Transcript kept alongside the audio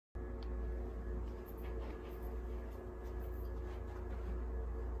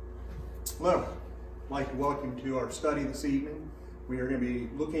Hello, I'd like to welcome you to our study this evening. We are going to be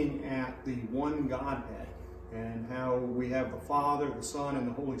looking at the one Godhead and how we have the Father, the Son, and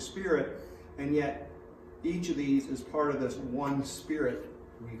the Holy Spirit, and yet each of these is part of this one Spirit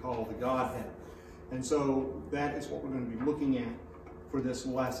we call the Godhead. And so that is what we're going to be looking at for this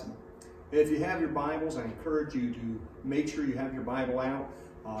lesson. If you have your Bibles, I encourage you to make sure you have your Bible out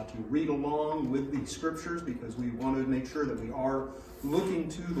to read along with the scriptures, because we want to make sure that we are looking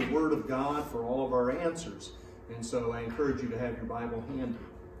to the Word of God for all of our answers. And so I encourage you to have your Bible handy.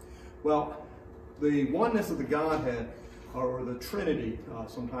 Well, the oneness of the Godhead, or the Trinity,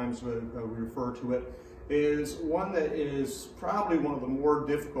 sometimes we refer to it, is one that is probably one of the more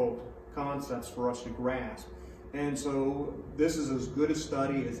difficult concepts for us to grasp. And so this is as good a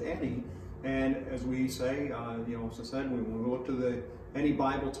study as any. And as we say, as I said, when we look to any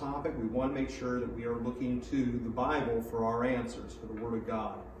Bible topic, we want to make sure that we are looking to the Bible for our answers, for the Word of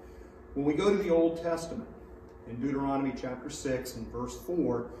God. When we go to the Old Testament, in Deuteronomy chapter 6 and verse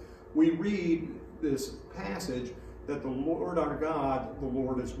 4, we read this passage that the Lord our God, the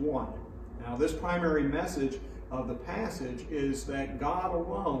Lord is one. Now, this primary message of the passage is that God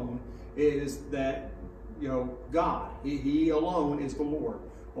alone is that, God. He alone is the Lord.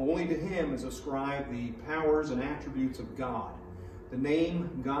 Only to Him is ascribed the powers and attributes of God. The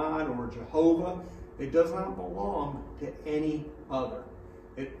name God or Jehovah, it does not belong to any other.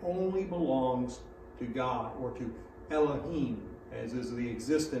 It only belongs to God, or to Elohim, as is the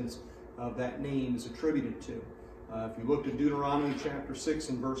existence of that name is attributed to. If you look at Deuteronomy chapter 6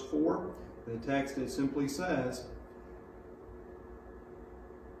 and verse 4, the text, it simply says,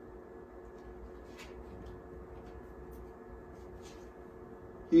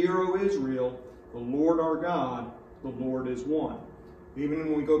 "Hear, O Israel, the Lord our God, the Lord is one." Even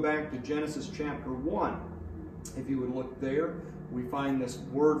when we go back to Genesis chapter 1, if you would look there, we find this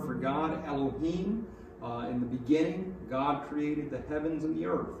word for God, Elohim. In the beginning, God created the heavens and the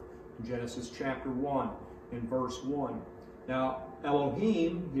earth. Genesis chapter 1 and verse 1. Now,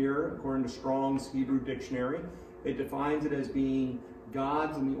 Elohim here, according to Strong's Hebrew Dictionary, it defines it as being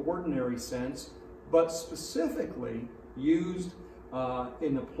gods in the ordinary sense, but specifically used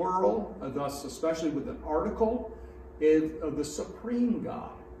in the plural, thus especially with an article, of the supreme God,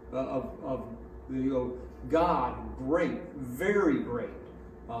 of the God, great, very great,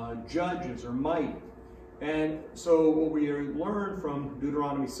 judges or mighty. And so what we learn from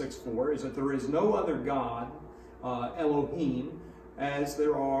Deuteronomy 6:4 is that there is no other God, Elohim, as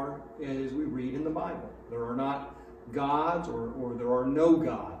there are, as we read in the Bible. There are not gods, or there are no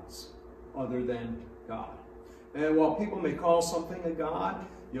gods other than God. And while people may call something a God,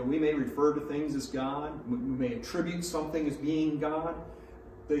 we may refer to things as God, we may attribute something as being God,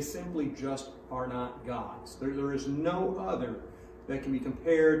 they simply just are not gods. There is no other that can be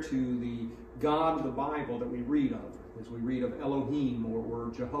compared to the God of the Bible that we read of, as we read of Elohim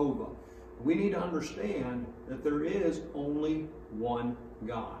or Jehovah. We need to understand that there is only one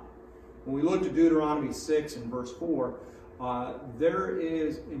God. When we look to Deuteronomy 6 and verse 4, there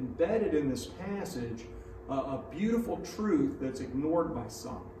is embedded in this passage a beautiful truth that's ignored by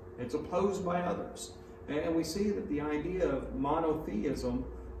some. It's opposed by others. And we see that the idea of monotheism,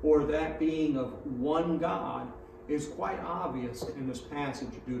 or that being of one God, is quite obvious in this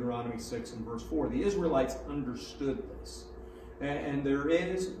passage of Deuteronomy 6 and verse 4. The Israelites understood this. And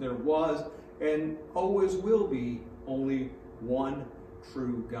there was, and always will be only one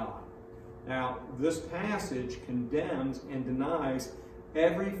true God. Now, this passage condemns and denies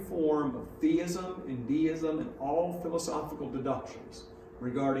every form of theism and deism and all philosophical deductions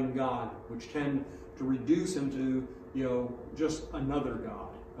regarding God, which tend to reduce Him to, just another God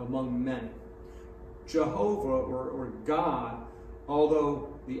among many. Jehovah, or God, although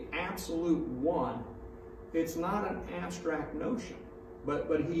the absolute one, it's not an abstract notion,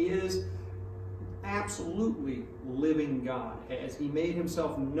 but He is absolutely living God, as He made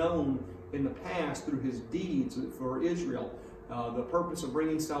Himself known in the past through His deeds for Israel. The purpose of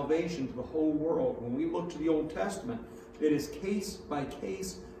bringing salvation to the whole world. When we look to the Old Testament, it is case by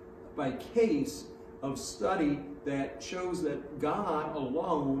case by case of study that shows that God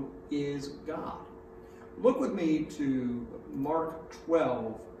alone is God. Look with me to Mark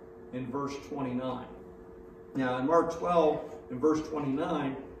 12 in verse 29. Now, in Mark 12 in verse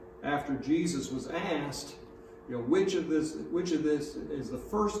 29, after Jesus was asked, which of this is the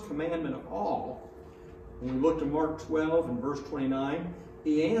first commandment of all, when we look to Mark 12 and verse 29,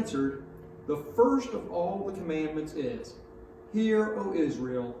 He answered, "The first of all the commandments is, Hear, O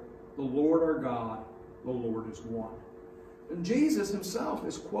Israel, the Lord our God, the Lord is one." Jesus himself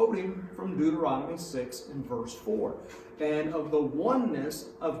is quoting from Deuteronomy 6 and verse 4, and of the oneness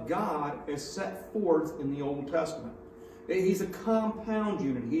of God as set forth in the Old Testament. He's a compound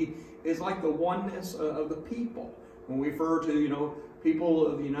unit. He is like the oneness of the people. When we refer to, people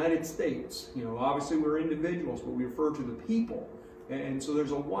of the United States, obviously we're individuals, but we refer to the people. And so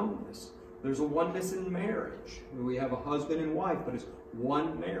there's a oneness. There's a oneness in marriage. We have a husband and wife, but it's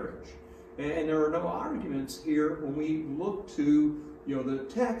one marriage. And there are no arguments here when we look to, the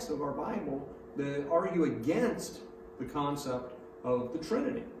text of our Bible that argue against the concept of the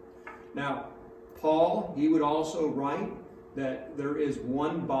Trinity. Now, Paul, he would also write that there is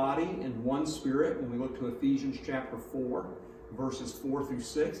one body and one spirit. When we look to Ephesians chapter 4, verses 4 through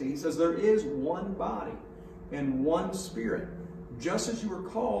 6, he says there is one body and one spirit, just as you were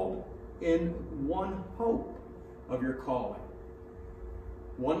called in one hope of your calling.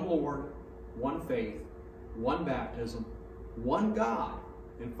 One Lord, one faith, one baptism, one God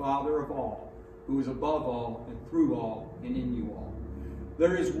and Father of all, who is above all and through all and in you all.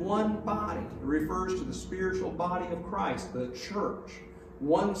 There is one body. It refers to the spiritual body of Christ, the church.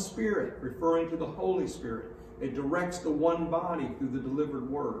 One Spirit, referring to the Holy Spirit. It directs the one body through the delivered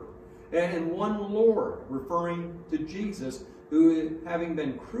word. And one Lord, referring to Jesus, who, having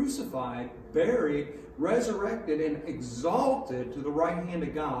been crucified, buried, resurrected, and exalted to the right hand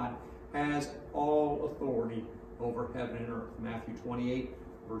of God, has all authority over heaven and earth. Matthew 28,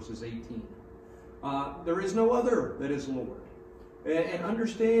 verses 18. There is no other that is Lord. And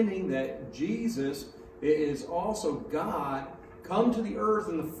understanding that Jesus is also God, come to the earth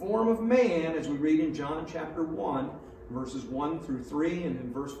in the form of man, as we read in John chapter 1, verses 1 through 3, and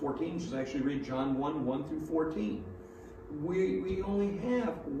in verse 14, just actually read John 1, 1 through 14. We only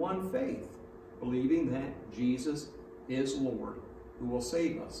have one faith, believing that Jesus is Lord, who will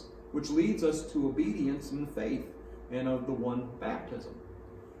save us, which leads us to obedience in the faith and of the one baptism.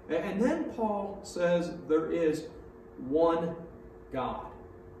 And then Paul says there is one God.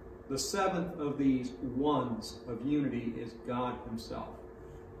 The seventh of these ones of unity is God himself.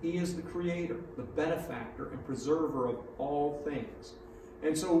 He is the creator, the benefactor, and preserver of all things.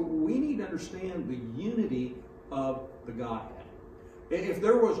 And so we need to understand the unity of the Godhead. If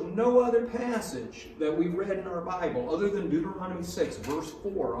there was no other passage that we read in our Bible other than Deuteronomy 6, verse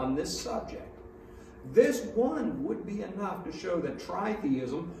 4 on this subject, this one would be enough to show that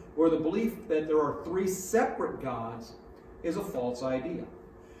tritheism, or the belief that there are three separate gods, is a false idea.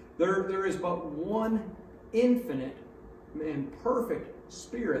 There is but one infinite and perfect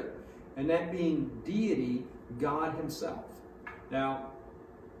spirit, and that being deity, God himself. Now,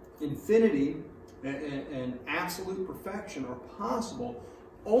 infinity and absolute perfection are possible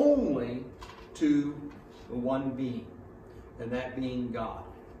only to the one being, and that being God.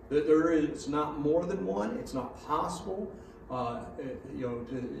 There is not more than one. It's not possible.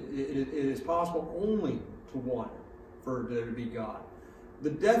 It is possible only to one for there to be God. The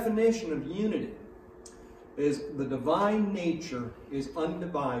definition of unity is the divine nature is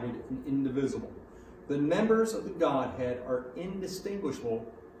undivided and indivisible. The members of the Godhead are indistinguishable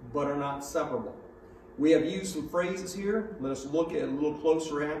but are not separable. We have used some phrases here. Let us look a little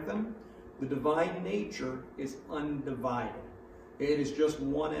closer at them. The divine nature is undivided. It is just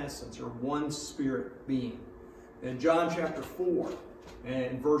one essence or one spirit being. In John chapter 4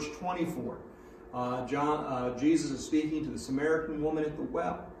 and verse 24, Jesus is speaking to the Samaritan woman at the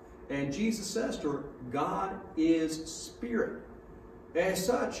well. And Jesus says to her, God is spirit. As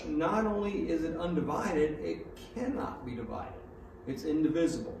such, not only is it undivided, it cannot be divided. It's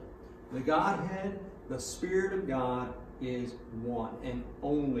indivisible. The Godhead, the Spirit of God, is one and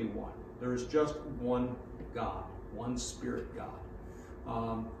only one. There is just one God, one Spirit God.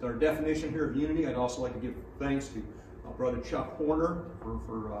 Our definition here of unity, I'd also like to give thanks to Brother Chuck Horner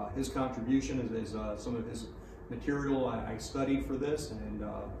for his contribution as some of his material I studied for this, and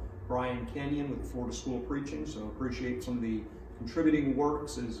Brian Kenyon with the Florida School of Preaching. So appreciate some of the contributing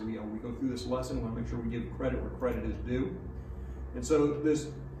works as we go through this lesson. We want to make sure we give credit where credit is due. And so this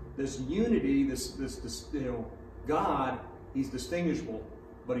unity, this God, he's distinguishable,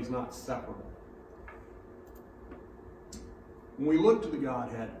 but he's not separable. When we look to the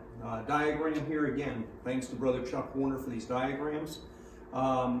Godhead, diagram here again, thanks to Brother Chuck Warner for these diagrams.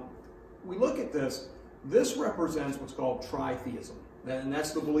 We look at this. This represents what's called tritheism. And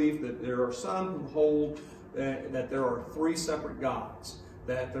that's the belief that there are some who hold that there are three separate gods.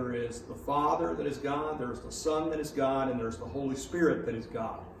 That there is the Father that is God, there's the Son that is God, and there's the Holy Spirit that is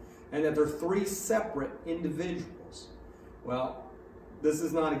God. And that they're three separate individuals. Well, this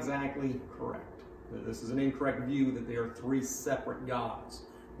is not exactly correct. This is an incorrect view that they are three separate gods.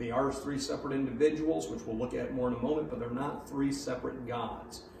 They are three separate individuals, which we'll look at more in a moment, but they're not three separate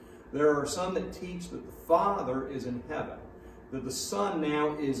gods. There are some that teach that the Father is in heaven, that the Son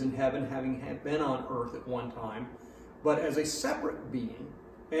now is in heaven, having been on earth at one time, but as a separate being,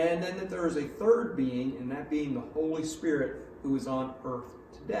 and then that there is a third being, and that being the Holy Spirit, who is on earth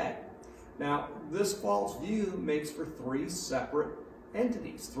today. Now, this false view makes for three separate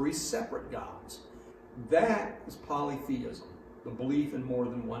entities, three separate gods. That is polytheism, the belief in more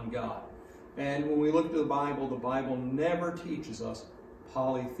than one God. And when we look at the Bible never teaches us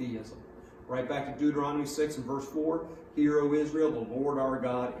polytheism. Right back to Deuteronomy 6 and verse 4, "Hear, O Israel, the Lord our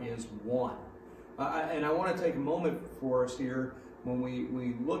God is one." And I want to take a moment for us here when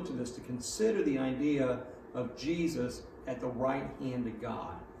we look to this to consider the idea of Jesus at the right hand of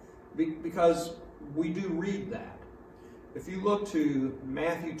God. Because we do read that. If you look to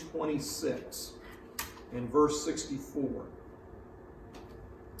Matthew 26 and verse 64.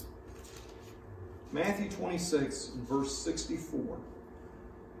 Matthew 26 and verse 64.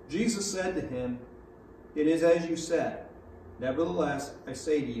 Jesus said to him, "It is as you said. Nevertheless, I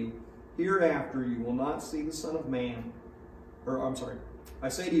say to you, hereafter you will not see the Son of Man," I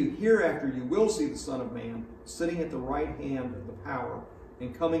say to you, hereafter you will see the Son of Man sitting at the right hand of the power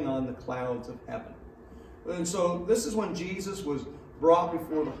and coming on the clouds of heaven. And so this is when Jesus was brought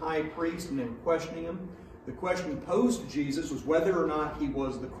before the high priest and they were questioning him. The question posed to Jesus was whether or not he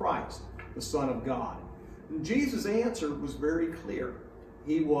was the Christ, the Son of God. And Jesus' answer was very clear.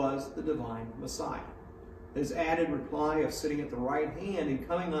 He was the divine Messiah. His added reply of sitting at the right hand and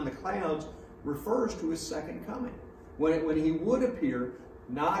coming on the clouds refers to his second coming, when he would appear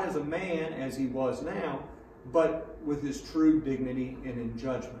not as a man as he was now, but with his true dignity and in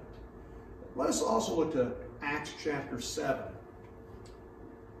judgment. Let us also look to Acts chapter 7.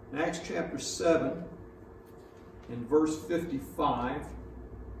 In Acts chapter 7, in verse 55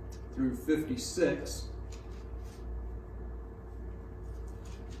 through 56,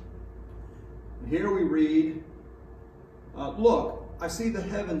 and here we read, "Look, I see the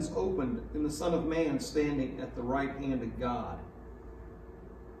heavens opened and the Son of Man standing at the right hand of God."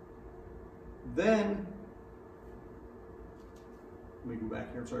 Then, let me go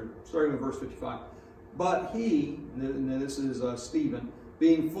back here, starting with verse 55. "But he," and this is Stephen,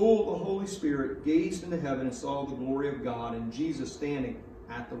 "being full of the Holy Spirit, gazed into heaven and saw the glory of God and Jesus standing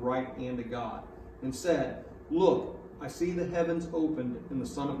at the right hand of God, and said, 'Look, I see the heavens opened and the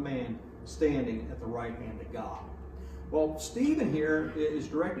Son of Man standing at the right hand of God.'" Well, Stephen here is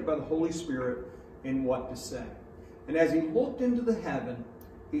directed by the Holy Spirit in what to say. And as he looked into the heaven,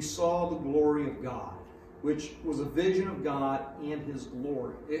 he saw the glory of God, which was a vision of God and his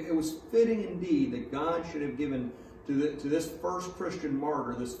glory. It was fitting indeed that God should have given to this first Christian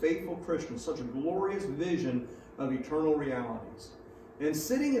martyr, this faithful Christian, such a glorious vision of eternal realities. And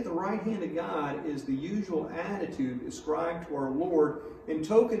sitting at the right hand of God is the usual attitude ascribed to our Lord in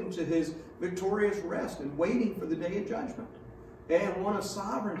token to his victorious rest and waiting for the day of judgment. And one of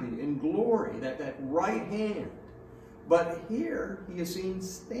sovereignty and glory, that right hand. But here he is seen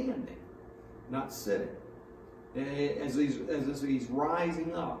standing, not sitting, as he's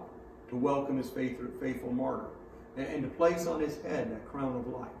rising up to welcome his faithful martyr and to place on his head that crown of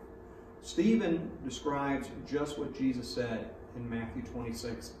life. Stephen describes just what Jesus said in Matthew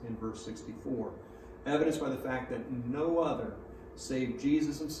 26 and verse 64, evidenced by the fact that no other save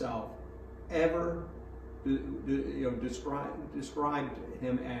Jesus himself ever described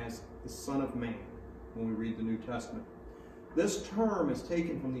him as the Son of Man when we read the New Testament. This term is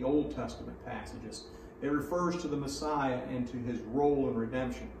taken from the Old Testament passages. It refers to the Messiah and to his role in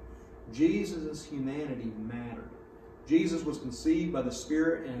redemption. Jesus' humanity mattered. Jesus was conceived by the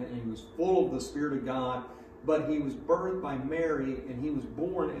Spirit and he was full of the Spirit of God, but he was birthed by Mary and he was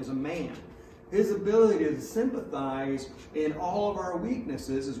born as a man. His ability to sympathize in all of our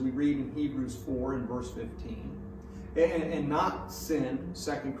weaknesses, as we read in Hebrews 4 and verse 15, and not sin,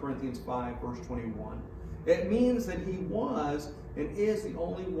 2 Corinthians 5 verse 21, it means that he was and is the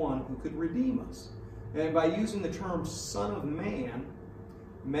only one who could redeem us. And by using the term Son of Man,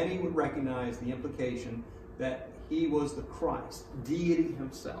 many would recognize the implication that he was the Christ, deity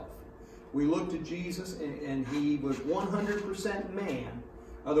himself. We look to Jesus and he was 100% man.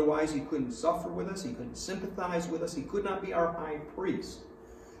 Otherwise, he couldn't suffer with us. He couldn't sympathize with us. He could not be our high priest.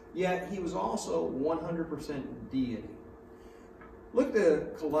 Yet, he was also 100% deity. Look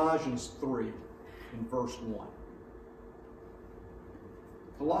at Colossians 3 in verse 1.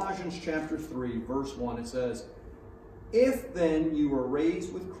 Colossians chapter 3, verse 1, it says, "If then you were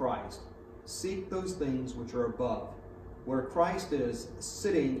raised with Christ, seek those things which are above, where Christ is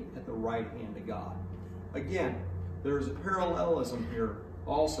sitting at the right hand of God." Again, there is a parallelism here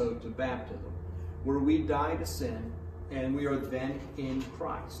also to baptism, where we die to sin and we are then in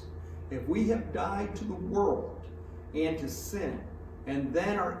Christ. If we have died to the world and to sin and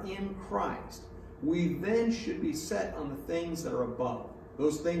then are in Christ, we then should be set on the things that are above,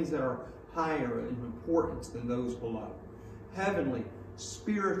 those things that are higher in importance than those below. Heavenly,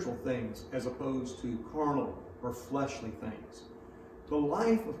 spiritual things as opposed to carnal or fleshly things. The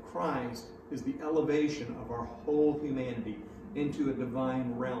life of Christ is the elevation of our whole humanity into a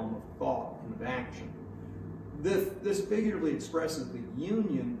divine realm of thought and of action. This figuratively expresses the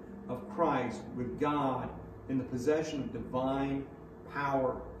union of Christ with God in the possession of divine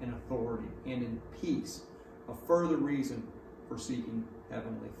power and authority and in peace, a further reason for seeking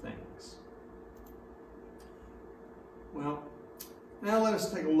heavenly things. Well, now let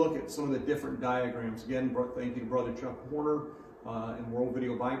us take a look at some of the different diagrams. Again, thank you to Brother Chuck Horner and World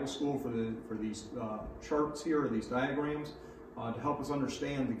Video Bible School for these charts here, or these diagrams, to help us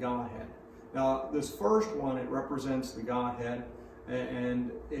understand the Godhead. Now, this first one, it represents the Godhead,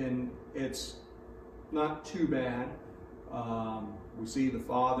 and it's not too bad. We see the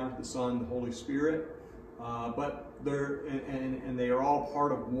Father, the Son, the Holy Spirit, but they are all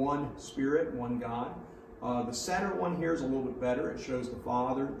part of one Spirit, one God. The center one here is a little bit better. It shows the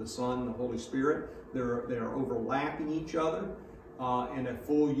Father, the Son, the Holy Spirit. They are overlapping each other, and a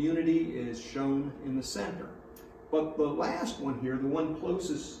full unity is shown in the center. But the last one here, the one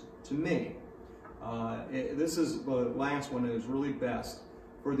closest to me, this is the last one that is really best.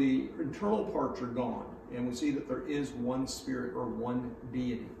 For the internal parts are gone, and we see that there is one Spirit or one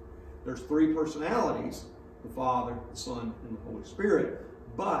deity. There's three personalities, the Father, the Son, and the Holy Spirit,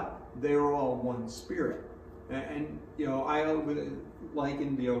 but they're all one Spirit. And you know, I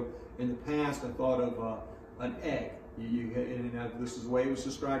likened, in the past, I thought of an egg. This is the way it was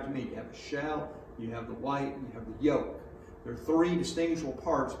described to me. You have the shell, you have the white, and you have the yolk. There are three distinguishable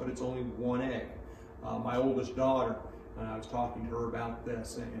parts, but it's only one egg. My oldest daughter, I was talking to her about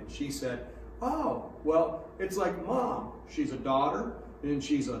this, and she said, "Oh, well, it's like Mom. She's a daughter, and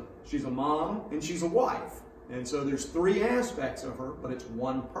she's a mom, and she's a wife. And so there's three aspects of her, but it's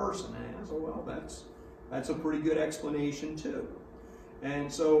one person." And I said, "Well, that's a pretty good explanation too."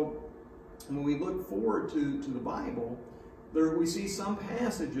 And so when we look forward to the Bible, we see some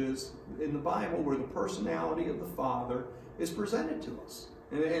passages in the Bible where the personality of the Father is presented to us.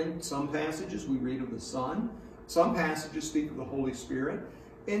 And some passages we read of the Son. Some passages speak of the Holy Spirit.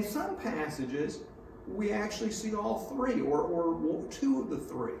 In some passages, we actually see all three, or two of the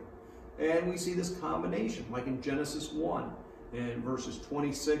three. And we see this combination, like in Genesis 1, in verses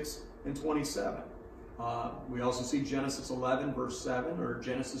 26 and 27. We also see Genesis 11, verse 7, or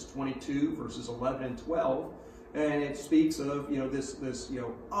Genesis 22, verses 11 and 12. And it speaks of, this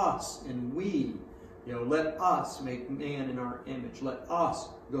us and we. Let us make man in our image. Let us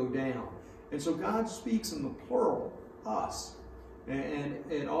go down. And so God speaks in the plural, us.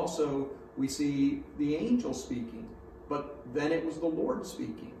 And also we see the angel speaking, but then it was the Lord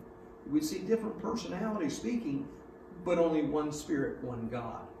speaking. We see different personalities speaking, but only one Spirit, one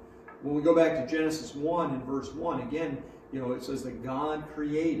God. When we go back to Genesis 1 and verse 1, again, it says that God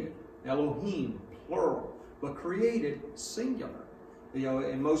created, Elohim, plural, but created, singular.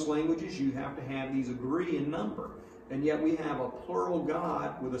 In most languages, you have to have these agree in number. And yet we have a plural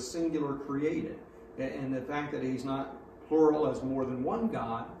God with a singular created. And the fact that he's not plural as more than one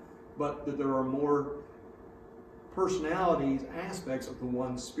God, but that there are more personalities, aspects of the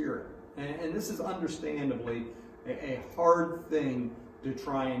one Spirit. And this is understandably a hard thing to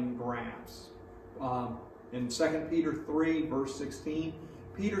try and grasp. In 2 Peter 3, verse 16,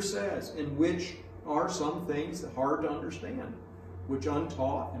 Peter says, "In which are some things hard to understand, which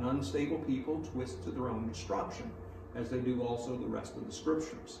untaught and unstable people twist to their own destruction, as they do also the rest of the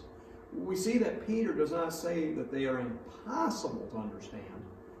Scriptures." We see that Peter does not say that they are impossible to understand,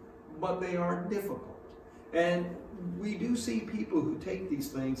 but they are difficult. And we do see people who take these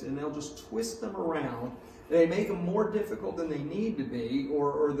things and they'll just twist them around. They make them more difficult than they need to be,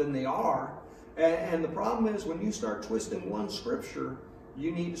 or than they are. And the problem is, when you start twisting one Scripture,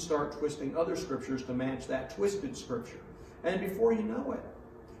 you need to start twisting other Scriptures to match that twisted Scripture. And before you know it,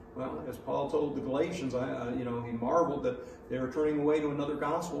 well, as Paul told the Galatians, he marveled that they were turning away to another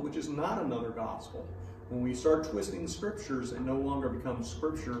gospel, which is not another gospel. When we start twisting the Scriptures, it no longer becomes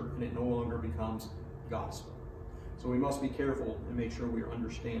Scripture, and it no longer becomes gospel. So we must be careful and make sure we are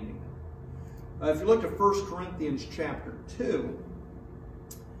understanding them. If you look at 1 Corinthians chapter 2,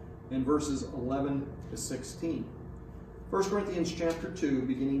 in verses 11 to 16. 1 Corinthians chapter 2,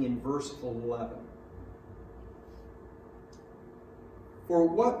 beginning in verse 11. For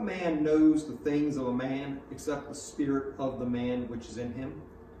what man knows the things of a man except the spirit of the man which is in him?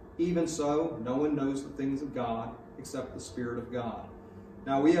 Even so, no one knows the things of God except the Spirit of God.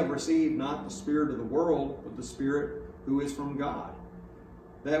 Now we have received not the spirit of the world, but the Spirit who is from God,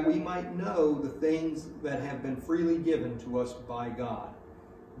 that we might know the things that have been freely given to us by God.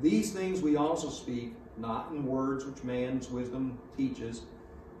 These things we also speak, not in words which man's wisdom teaches,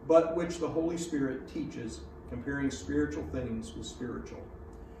 but which the Holy Spirit teaches, comparing spiritual things with spiritual.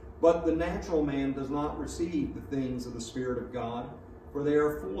 But the natural man does not receive the things of the Spirit of God, for they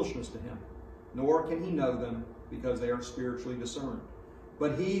are foolishness to him, nor can he know them, because they are spiritually discerned.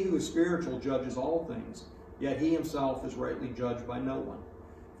 But he who is spiritual judges all things, yet he himself is rightly judged by no one.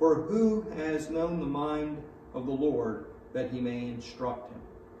 For who has known the mind of the Lord, that he may instruct him?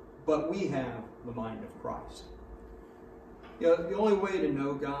 But we have the mind of Christ. The only way to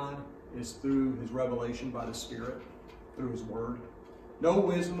know God is through his revelation by the Spirit, through his word. No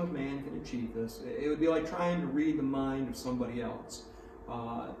wisdom of man can achieve this. It would be like trying to read the mind of somebody else.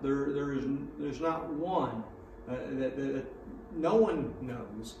 There's not one that no one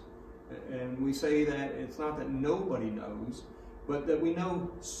knows. And we say that it's not that nobody knows, but that we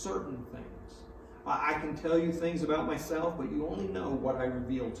know certain things. I can tell you things about myself, but you only know what I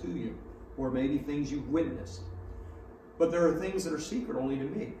reveal to you, or maybe things you've witnessed. But there are things that are secret only to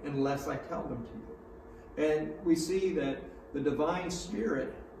me, unless I tell them to you. And we see that the divine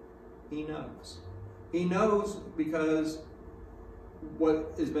Spirit, he knows. He knows because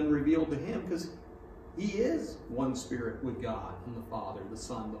what has been revealed to him, because he is one Spirit with God and the Father, the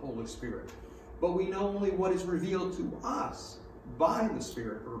Son, the Holy Spirit. But we know only what is revealed to us by the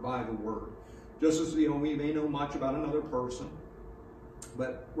Spirit or by the Word. Just as we may know much about another person,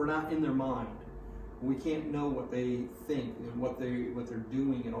 but we're not in their mind. We can't know what they think and what they're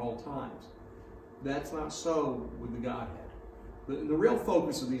doing at all times. That's not so with the Godhead. The real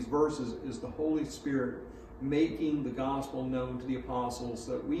focus of these verses is the Holy Spirit making the gospel known to the apostles,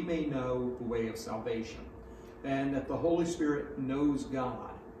 so that we may know the way of salvation, and that the Holy Spirit knows God,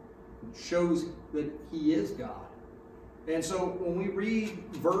 shows that he is God. And so when we read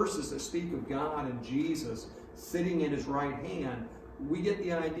verses that speak of God and Jesus sitting at his right hand, we get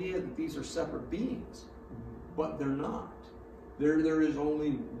the idea that these are separate beings, but they're not. There is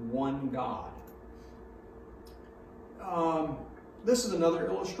only one God. This is another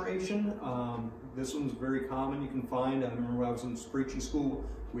illustration. This one's very common. You can find, I remember when I was in preaching school,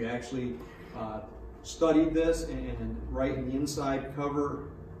 we actually studied this, and right in the inside cover,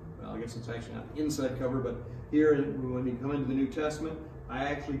 well, I guess it's actually not the inside cover, but here when you come into the New Testament, I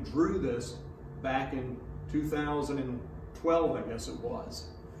actually drew this back in 2012, I guess it was.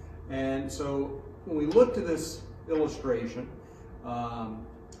 And so when we look to this illustration,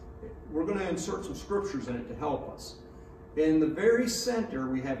 we're going to insert some scriptures in it to help us. In the very center,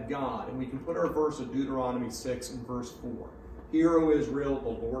 we have God, and we can put our verse of Deuteronomy 6 and verse 4. Hear, O Israel, the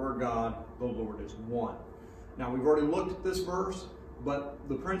Lord our God, the Lord is one. Now, we've already looked at this verse, but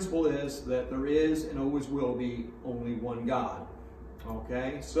the principle is that there is and always will be only one God.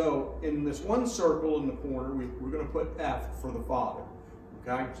 Okay? So, in this one circle in the corner, we're going to put F for the Father.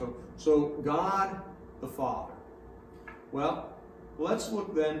 Okay? So God the Father. Well, let's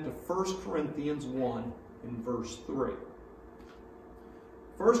look then to 1 Corinthians 1 in verse 3.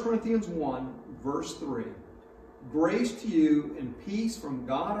 1 Corinthians 1, verse 3. Grace to you and peace from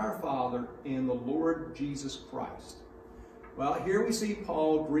God our Father and the Lord Jesus Christ. Well, here we see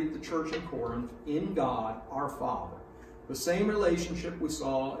Paul greet the church in Corinth in God our Father. The same relationship we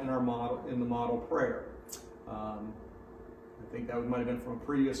saw in the model prayer. I think that might have been from a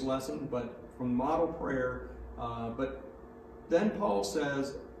previous lesson, but from model prayer. But then Paul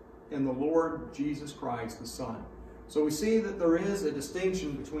says, in the Lord Jesus Christ, the Son. So we see that there is a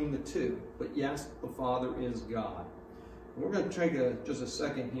distinction between the two. But yes, the Father is God. And we're going to take just a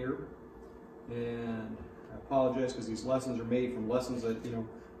second here. And I apologize because these lessons are made from lessons that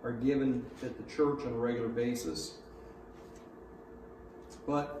are given at the church on a regular basis.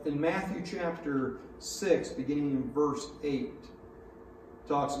 But in Matthew chapter 6, beginning in verse 8,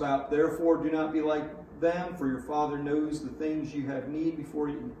 talks about, therefore do not be like them, for your Father knows the things you have need before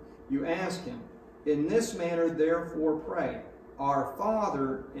you ask him. In this manner, therefore, pray, our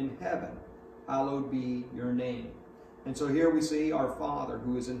Father in heaven, hallowed be your name. And so here we see our Father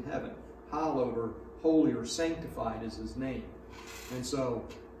who is in heaven, hallowed or holy or sanctified is his name. And so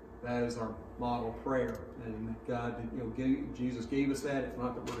that is our model prayer. And God, Jesus gave us that. It's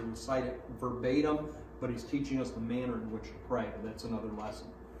not that we're going to recite it verbatim, but he's teaching us the manner in which to pray. And that's another lesson.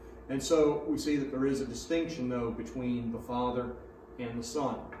 And so we see that there is a distinction, though, between the Father and the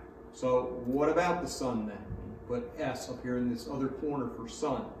Son. So what about the Son then? put S up here in this other corner for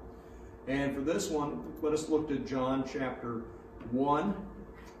Son. And for this one, let us look to John chapter 1.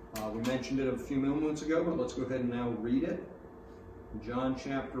 We mentioned it a few moments ago, but let's go ahead and now read it. John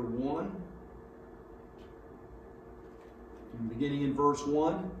chapter 1, beginning in verse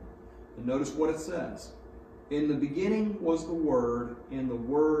 1. And notice what it says. In the beginning was the Word, and the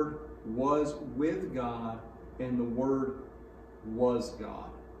Word was with God, and the Word was God.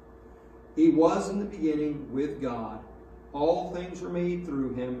 He was in the beginning with God. All things were made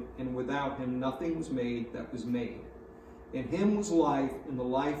through him, and without him nothing was made that was made. In him was life, and the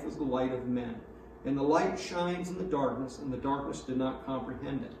life was the light of men. And the light shines in the darkness, and the darkness did not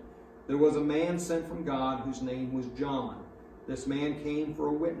comprehend it. There was a man sent from God whose name was John. This man came for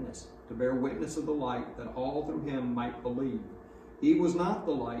a witness, to bear witness of the light, that all through him might believe. He was not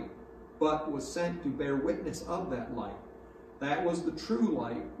the light, but was sent to bear witness of that light. That was the true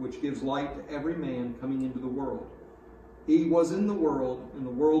light, which gives light to every man coming into the world. He was in the world, and the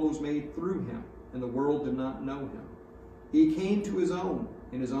world was made through him, and the world did not know him. He came to his own,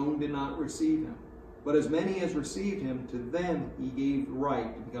 and his own did not receive him. But as many as received him, to them he gave the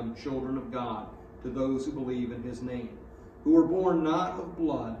right to become children of God, to those who believe in his name, who were born not of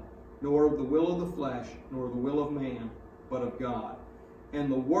blood, nor of the will of the flesh, nor the will of man, but of God.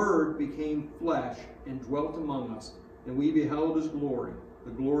 And the Word became flesh and dwelt among us, and we beheld his glory,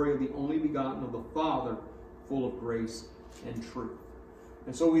 the glory of the only begotten of the Father, full of grace and truth.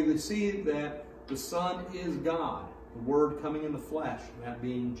 And so we see that the Son is God, the Word coming in the flesh, that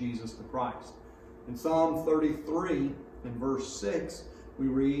being Jesus the Christ. In Psalm 33, in verse 6, we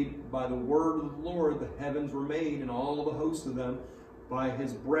read, by the word of the Lord the heavens were made, and all the hosts of them by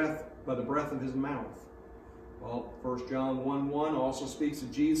his breath, by the breath of his mouth. Well, 1 John 1:1 also speaks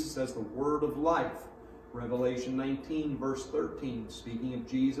of Jesus as the word of life. Revelation 19, verse 13, speaking of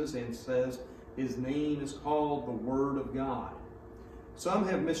Jesus, and says his name is called the Word of God. Some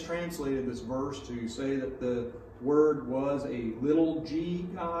have mistranslated this verse to say that the Word was a little g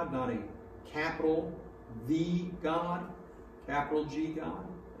God, not a capital V God, capital G God.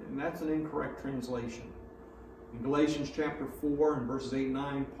 And that's an incorrect translation. In Galatians chapter 4 and verses 8 and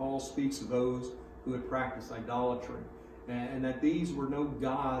 9, Paul speaks of those who had practiced idolatry, and that these were no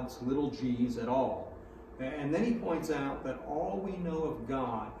gods, little g's at all. And then he points out that all we know of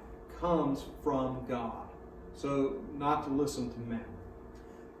God comes from God. So not to listen to men.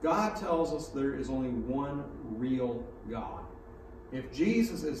 God tells us there is only one real God. If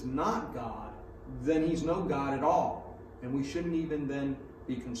Jesus is not God, then he's no God at all. And we shouldn't even then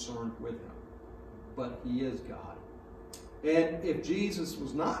be concerned with him. But he is God. And if Jesus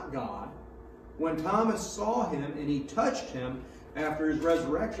was not God, when Thomas saw him and he touched him after his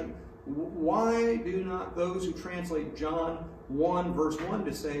resurrection, why do not those who translate John 1 verse 1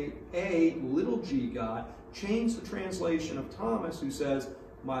 to say a little g God change the translation of Thomas who says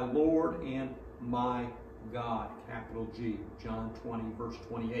my Lord and my God, capital G, John 20 verse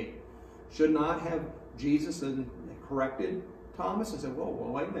 28. Should not have Jesus corrected Thomas and said, well,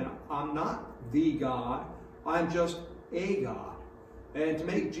 wait a minute, I'm not the God, I'm just a God. And to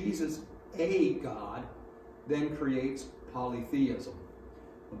make Jesus a God then creates polytheism.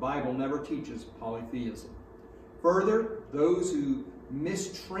 The Bible never teaches polytheism. Further, those who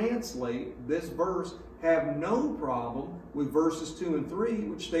mistranslate this verse have no problem with verses 2 and 3,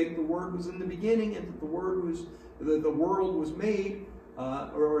 which state the Word was in the beginning and that the world was made,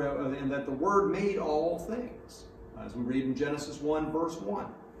 and that the Word made all things. As we read in Genesis 1, verse 1,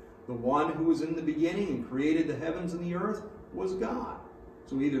 the one who was in the beginning and created the heavens and the earth was God.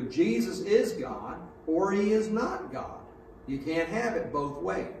 So either Jesus is God or he is not God. You can't have it both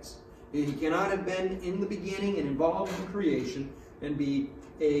ways. He cannot have been in the beginning and involved in creation and be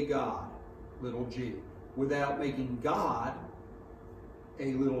a God, little g, without making God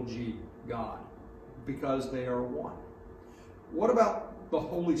a little g God, because they are one. What about the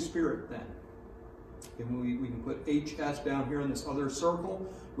Holy Spirit then? And we can put HS down here in this other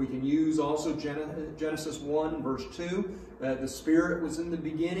circle. We can use also Genesis 1 verse 2, that the Spirit was in the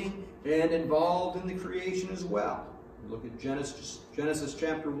beginning and involved in the creation as well. Look at Genesis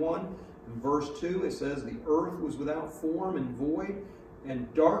chapter 1 and verse 2. It says, the earth was without form and void,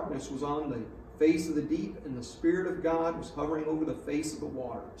 and darkness was on the face of the deep, and the Spirit of God was hovering over the face of the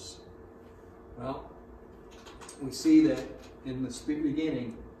waters. Well, we see that in the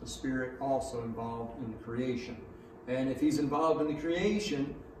beginning, the Spirit also involved in the creation. And if he's involved in the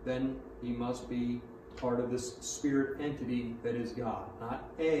creation, then he must be part of this Spirit entity that is God. Not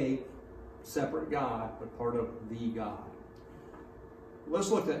a separate God, but part of the God.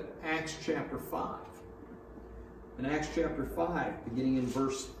 Let's look at Acts chapter 5. In Acts chapter 5, beginning in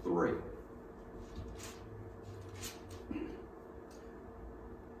verse 3.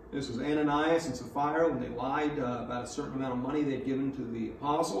 This was Ananias and Sapphira when they lied about a certain amount of money they'd given to the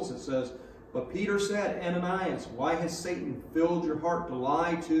apostles. It says, "But Peter said, Ananias, why has Satan filled your heart to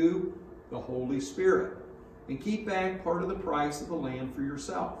lie to the Holy Spirit and keep back part of the price of the land for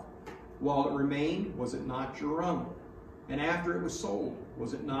yourself? While it remained, was it not your own? And after it was sold,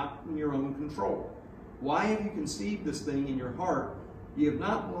 was it not in your own control? Why have you conceived this thing in your heart? You have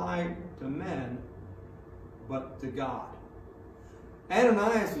not lied to men, but to God."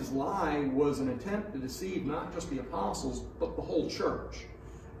 Ananias' lie was an attempt to deceive not just the apostles, but the whole church.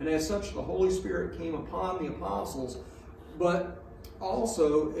 And as such, the Holy Spirit came upon the apostles, but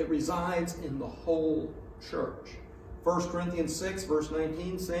also it resides in the whole church. 1 Corinthians 6, verse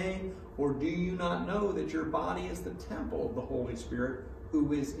 19 saying, "Or do you not know that your body is the temple of the Holy Spirit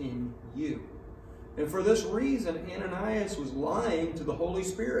who is in you?" And for this reason, Ananias was lying to the Holy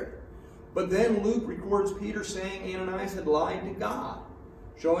Spirit. But then Luke records Peter saying Ananias had lied to God,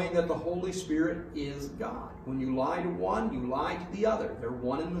 showing that the Holy Spirit is God. When you lie to one, you lie to the other. They're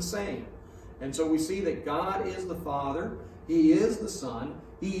one and the same. And so we see that God is the Father, He is the Son,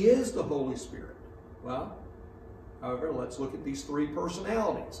 He is the Holy Spirit. Well, however, let's look at these three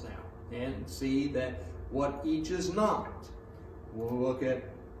personalities now and see that what each is not. We'll look at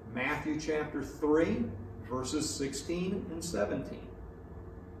Matthew chapter 3, verses 16 and 17.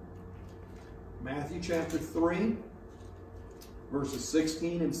 Matthew chapter 3, verses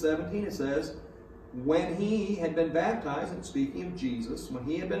 16 and 17, it says, "When he had been baptized," and speaking of Jesus, "when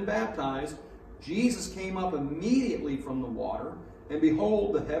he had been baptized, Jesus came up immediately from the water, and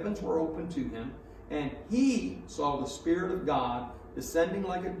behold, the heavens were opened to him, and he saw the Spirit of God descending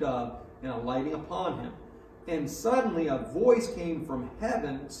like a dove and alighting upon him. And suddenly a voice came from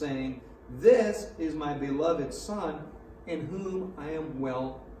heaven saying, 'This is my beloved Son, in whom I am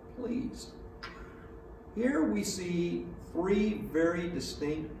well pleased.'" Here we see three very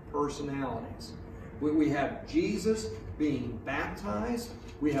distinct personalities. We have Jesus being baptized,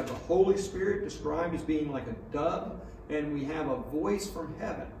 we have the Holy Spirit described as being like a dove, and we have a voice from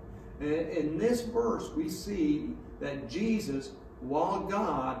heaven. In this verse, we see that Jesus, while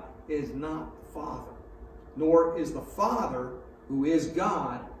God, is not the Father, nor is the Father, who is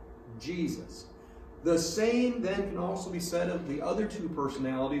God, Jesus. The same then can also be said of the other two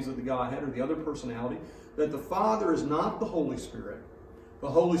personalities of the Godhead, or the other personality, that the Father is not the Holy Spirit, the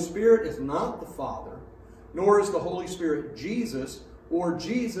Holy Spirit is not the Father, nor is the Holy Spirit Jesus, or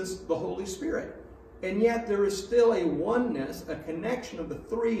Jesus the Holy Spirit. And yet there is still a oneness, a connection of the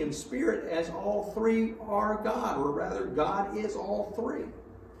three in spirit, as all three are God, or rather God is all three.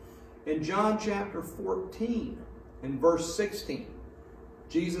 In John chapter 14, in verse 16,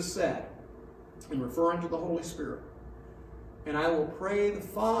 Jesus said, in referring to the Holy Spirit, "And I will pray the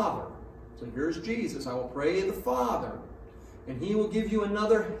Father," so here's Jesus, "I will pray the Father, and he will give you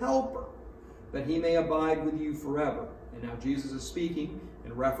another helper, that he may abide with you forever." And now Jesus is speaking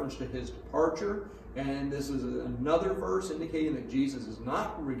in reference to his departure, and this is another verse indicating that Jesus is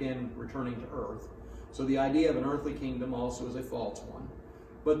not again returning to earth. So the idea of an earthly kingdom also is a false one.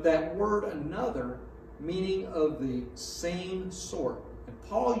 But that word "another," meaning of the same sort. And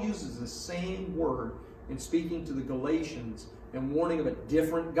Paul uses the same word in speaking to the Galatians and warning of a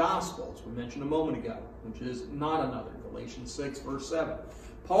different gospel, as we mentioned a moment ago, which is not another. Galatians 6, verse 7.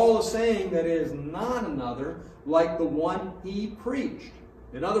 Paul is saying that it is not another like the one he preached.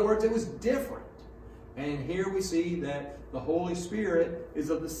 In other words, it was different. And here we see that the Holy Spirit is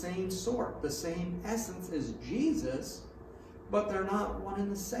of the same sort, the same essence as Jesus, but they're not one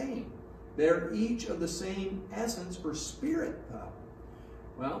and the same. They're each of the same essence or spirit, though.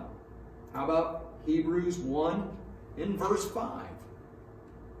 Well, how about Hebrews 1 in verse 5?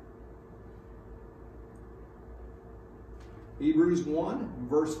 Hebrews 1,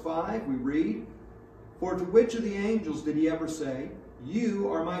 verse 5, we read, "For to which of the angels did he ever say,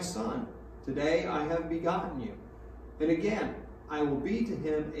 'You are my son, today I have begotten you'? And again, 'I will be to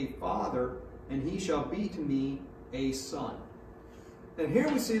him a father, and he shall be to me a son.'" And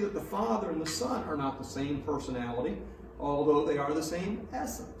here we see that the Father and the Son are not the same personality, although they are the same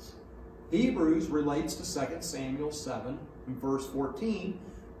essence. Hebrews relates to 2 Samuel 7 and verse 14,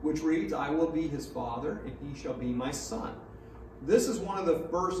 which reads, "I will be his father, and he shall be my son." This is one of the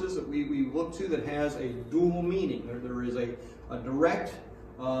verses that we look to that has a dual meaning. There is a direct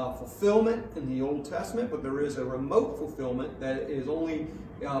fulfillment in the Old Testament, but there is a remote fulfillment that is only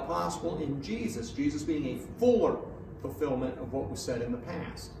possible in Jesus, Jesus being a fuller fulfillment of what was said in the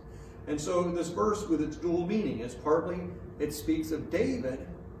past. And so this verse with its dual meaning is partly it speaks of David,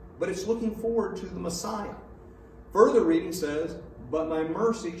 but it's looking forward to the Messiah. Further reading says, "But my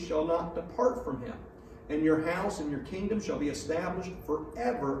mercy shall not depart from him, and your house and your kingdom shall be established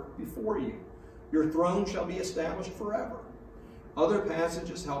forever before you. Your throne shall be established forever. Other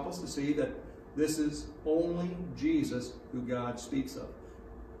passages help us to see that this is only Jesus who God speaks of.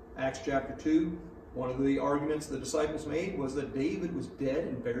 Acts chapter 2, one of the arguments the disciples made was that David was dead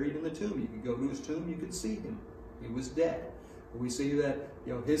and buried in the tomb. You could go to his tomb, you could see him. He was dead. We see that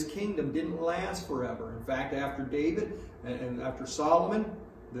his kingdom didn't last forever. In fact, after David and after Solomon,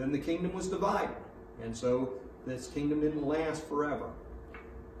 then the kingdom was divided. And so this kingdom didn't last forever.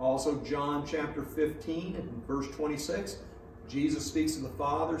 Also, John chapter 15 and verse 26, Jesus speaks of the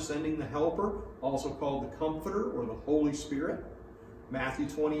Father sending the Helper, also called the Comforter or the Holy Spirit. Matthew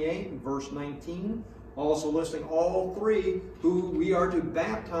 28 and verse 19, also listing all three who we are to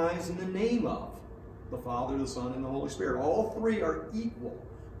baptize in the name of, the Father, the Son, and the Holy Spirit. All three are equal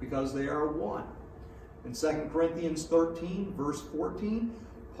because they are one. In 2 Corinthians 13, verse 14,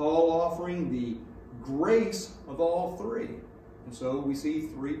 Paul offering the grace of all three. And so we see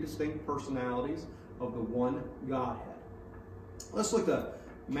three distinct personalities of the one Godhead. Let's look at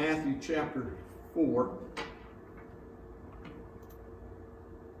Matthew chapter 4.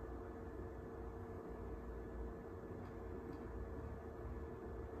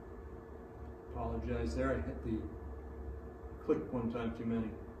 Apologize there, I hit the click one time too many.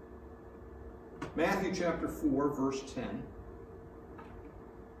 Matthew chapter 4, verse 10.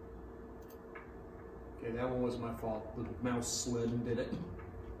 Okay, that one was my fault. The mouse slid and did it.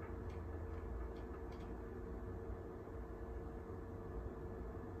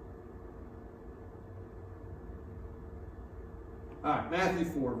 All right, Matthew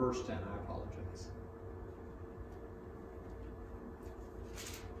 4, verse 10. I apologize.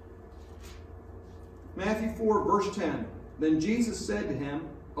 Matthew 4, verse 10. Then Jesus said to him,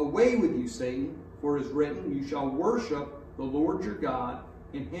 "Away with you, Satan, for it is written, you shall worship the Lord your God,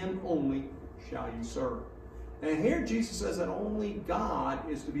 and him only shall you serve." And here Jesus says that only God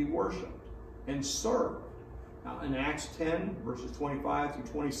is to be worshipped and served. Now in Acts 10, verses 25 through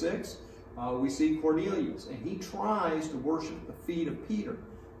 26, we see Cornelius, and he tries to worship at the feet of Peter.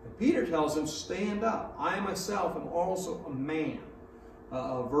 And Peter tells him, "Stand up. I myself am also a man."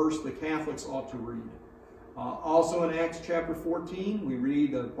 A verse the Catholics ought to read. Also in Acts chapter 14, we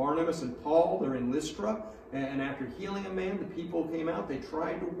read that Barnabas and Paul, they're in Lystra, and after healing a man, the people came out. They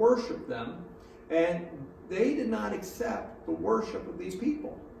tried to worship them, and they did not accept the worship of these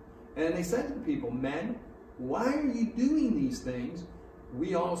people. And they said to the people, "Men, why are you doing these things?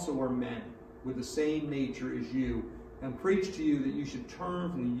 We also are men with the same nature as you, and preach to you that you should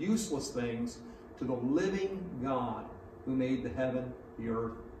turn from the useless things to the living God who made the heaven, the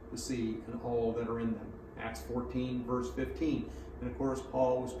earth, the sea, and all that are in them." Acts 14, verse 15. And of course,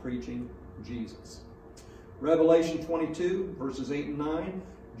 Paul was preaching Jesus. Revelation 22, verses 8 and 9.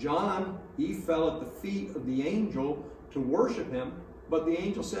 John, he fell at the feet of the angel to worship him, but the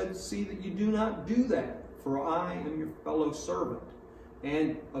angel said, "See that you do not do that, for I am your fellow servant,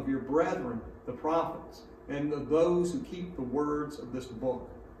 and of your brethren, the prophets, and of those who keep the words of this book.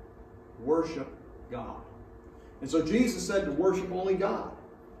 Worship God." And so Jesus said to worship only God.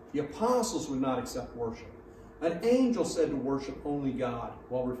 The apostles would not accept worship. An angel said to worship only God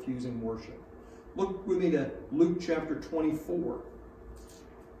while refusing worship. Look with me to Luke chapter 24.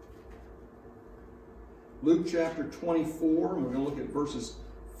 Luke chapter 24, and we're going to look at verses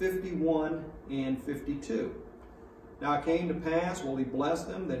 51 and 52. "Now it came to pass, while he blessed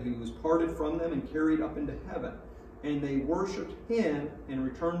them, that he was parted from them and carried up into heaven. And they worshipped him and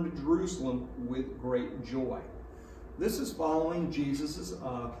returned to Jerusalem with great joy." This is following Jesus'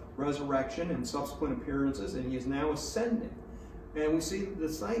 resurrection and subsequent appearances, and he is now ascending. And we see the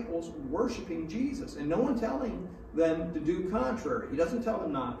disciples worshiping Jesus, and no one telling them to do contrary. He doesn't tell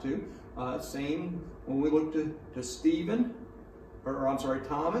them not to. Same when we look to Stephen,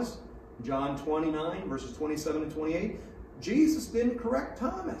 Thomas, John 29, verses 27 and 28. Jesus didn't correct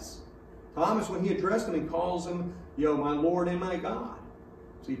Thomas. Thomas, when he addressed him, he calls him, "My Lord and my God."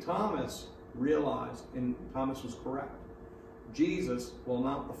 See, Thomas realized, and Thomas was correct, Jesus, while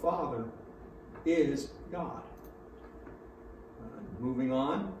not the Father, is God. Moving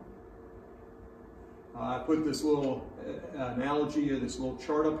on. I put this little analogy, this little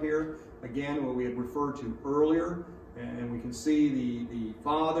chart up here, again, what we had referred to earlier, and we can see the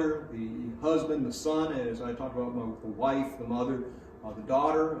father, the husband, the son, as I talked about with the wife, the mother, the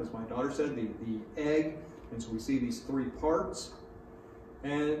daughter, as my daughter said, the egg, and so we see these three parts.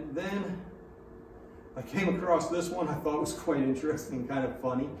 And then I came across this one I thought was quite interesting, kind of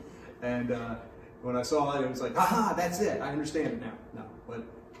funny. And when I saw it, it was like, aha, that's it. I understand it now. No, but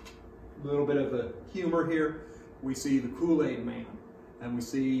a little bit of the humor here. We see the Kool-Aid man. And we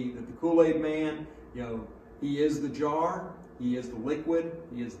see that the Kool-Aid man, he is the jar, he is the liquid,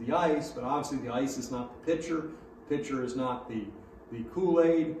 he is the ice, but obviously the ice is not the pitcher. The pitcher is not the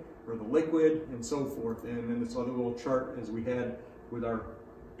Kool-Aid or the liquid, and so forth. And then this other little chart as we had with our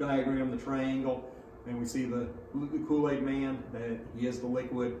diagram, the triangle, and we see the Kool-Aid man, that he is the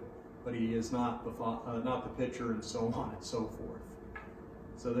liquid, but he is not the pitcher, and so on and so forth.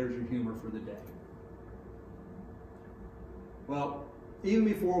 So there's your humor for the day. Well, even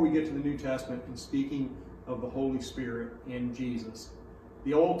before we get to the New Testament and speaking of the Holy Spirit and Jesus,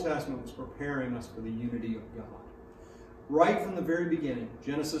 the Old Testament was preparing us for the unity of God. Right from the very beginning,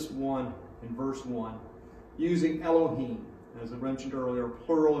 Genesis 1 and verse 1, using Elohim, as I mentioned earlier,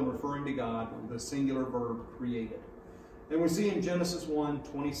 plural and referring to God with a singular verb, created. And we see in Genesis 1,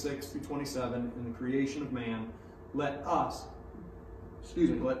 26 through 27, in the creation of man, let us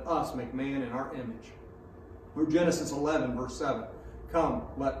make man in our image. Or Genesis 11, verse 7, come,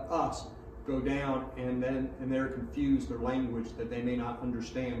 let us go down, and they're confused, their language, that they may not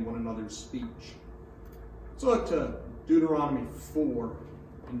understand one another's speech. Let's look to Deuteronomy 4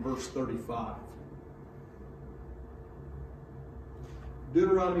 and verse 35.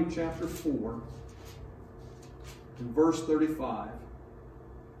 Deuteronomy chapter 4 and verse 35.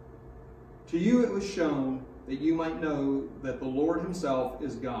 To you it was shown that you might know that the Lord himself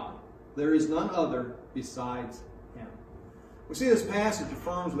is God. There is none other besides him. We see this passage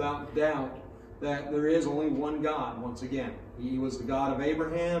affirms without doubt that there is only one God once again. He was the God of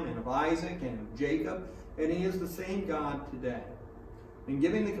Abraham and of Isaac and of Jacob, and he is the same God today. In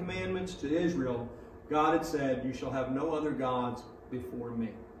giving the commandments to Israel, God had said, you shall have no other gods before me.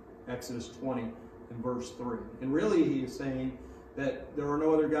 Exodus 20 and verse 3. And really he is saying that there are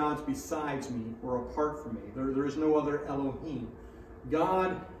no other gods besides me or apart from me. There is no other Elohim.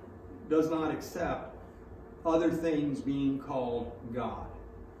 God does not accept other things being called God.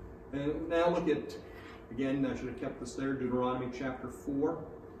 And now look at, again, I should have kept this there, Deuteronomy chapter 4.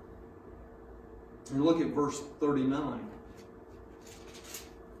 And look at verse 39.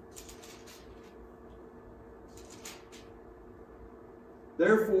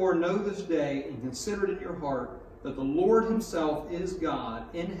 Therefore know this day and consider it in your heart that the Lord himself is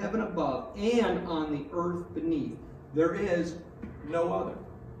God in heaven above and on the earth beneath. There is no other.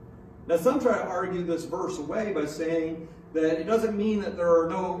 Now some try to argue this verse away by saying that it doesn't mean that there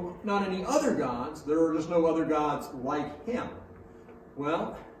are not any other gods, there are just no other gods like him.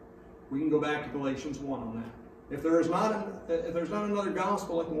 Well, we can go back to Galatians 1 on that. If there's not another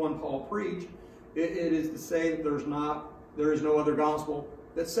gospel like the one Paul preached, it is to say that there is no other gospel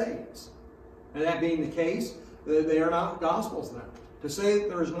that saves. And that being the case, they are not gospels then. To say that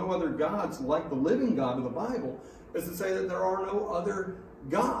there is no other gods like the living God of the Bible is to say that there are no other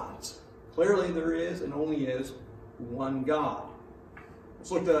gods. Clearly there is and only is one God.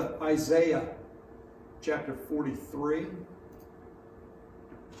 Let's look to Isaiah chapter 43.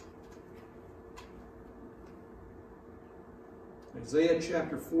 Isaiah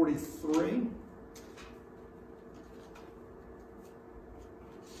chapter 43.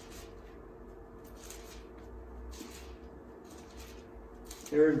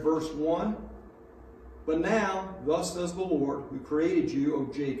 Here in verse 1. But now, thus says the Lord, who created you,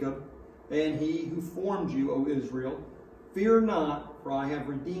 O Jacob, and he who formed you, O Israel, fear not, for I have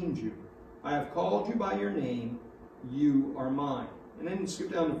redeemed you. I have called you by your name, you are mine. And then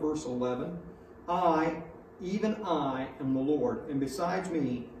skip down to verse 11. I, even I, am the Lord, and besides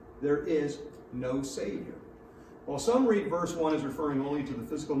me there is no Savior. Well, some read verse 1 as referring only to the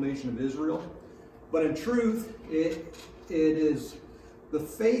physical nation of Israel, but in truth, it is the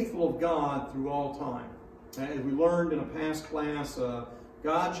faithful of God through all time. As we learned in a past class,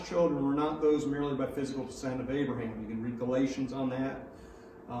 God's children were not those merely by physical descent of Abraham. You can read Galatians on that.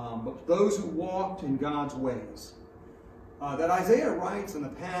 But those who walked in God's ways. That Isaiah writes in the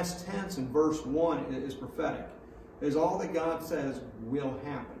past tense in verse 1 is prophetic. It is all that God says will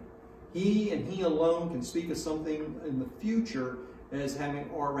happen. He and He alone can speak of something in the future as having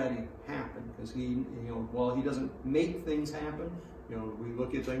already happened. Because while He doesn't make things happen, we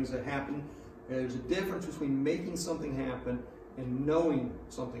look at things that happen. There's a difference between making something happen and knowing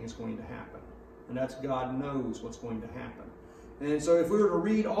something is going to happen. And that's God knows what's going to happen. And so if we were to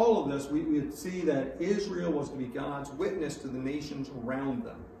read all of this, we would see that Israel was to be God's witness to the nations around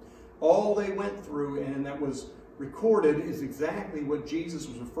them. All they went through and that was recorded is exactly what Jesus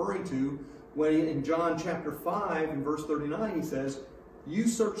was referring to when in John chapter 5 and verse 39 he says, you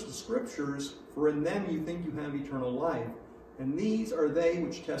search the scriptures, for in them you think you have eternal life, and these are they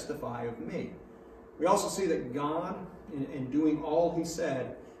which testify of me. We also see that God, in doing all He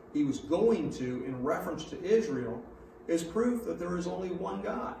said He was going to in reference to Israel, is proof that there is only one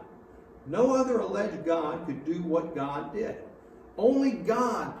God. No other alleged God could do what God did. Only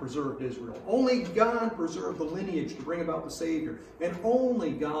God preserved Israel. Only God preserved the lineage to bring about the Savior. And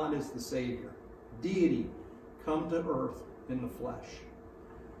only God is the Savior. Deity come to earth in the flesh.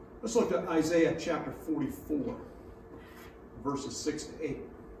 Let's look at Isaiah chapter 44, verses 6 to 8.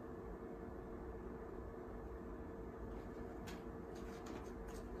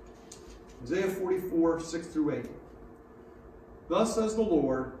 Isaiah 44, 6 through 8. Thus says the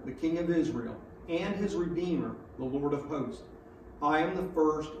Lord, the King of Israel, and his Redeemer, the Lord of hosts. I am the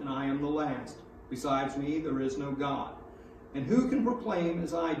first and I am the last. Besides me there is no God. And who can proclaim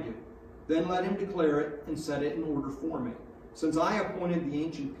as I do? Then let him declare it and set it in order for me. Since I appointed the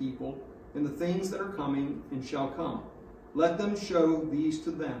ancient people and the things that are coming and shall come. Let them show these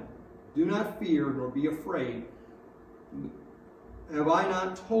to them. Do not fear nor be afraid. Have I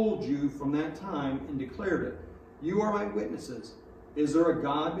not told you from that time and declared it? You are my witnesses. Is there a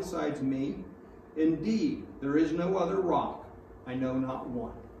God besides me? Indeed, there is no other rock. I know not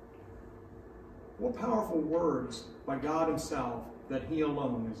one. What powerful words by God himself that he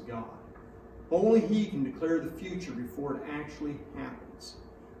alone is God. Only he can declare the future before it actually happens.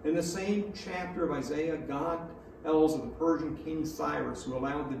 In the same chapter of Isaiah, God tells of the Persian king Cyrus who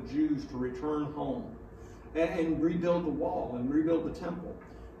allowed the Jews to return home and rebuild the wall and rebuild the temple.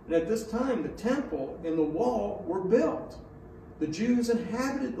 And at this time, the temple and the wall were built. The Jews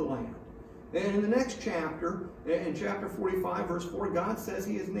inhabited the land. And in the next chapter, in chapter 45, verse 4, God says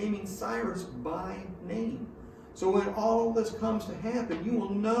he is naming Cyrus by name. So when all this comes to happen, you will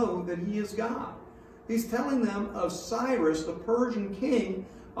know that he is God. He's telling them of Cyrus, the Persian king,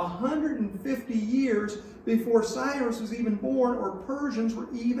 150 years before Cyrus was even born or Persians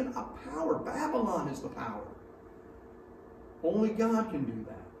were even a power. Babylon is the power. Only God can do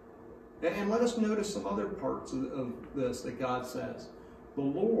that. And let us notice some other parts of this that God says. The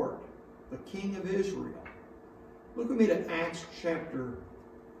Lord, the King of Israel. Look with me to Acts chapter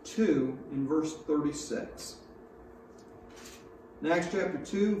 2 in verse 36. In Acts chapter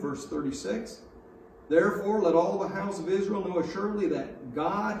 2, verse 36, therefore let all the house of Israel know assuredly that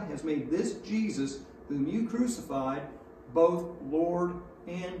God has made this Jesus, whom you crucified, both Lord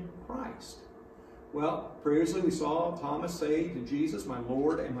and Christ. Well, previously we saw Thomas say to Jesus, my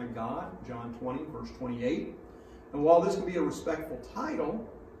Lord and my God, John 20, verse 28. And while this can be a respectful title,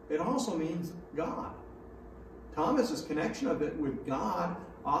 it also means God. Thomas's connection of it with God,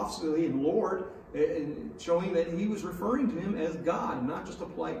 obviously, and Lord, showing that he was referring to him as God, not just a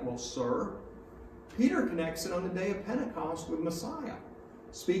polite, well, sir. Peter connects it on the day of Pentecost with Messiah.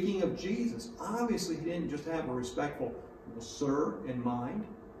 Speaking of Jesus, obviously he didn't just have a respectful, well, sir, in mind.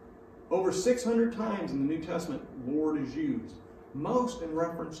 Over 600 times in the New Testament, Lord is used, most in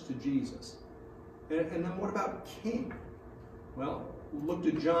reference to Jesus. And then what about king? Well, look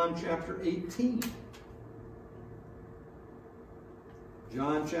to John chapter 18.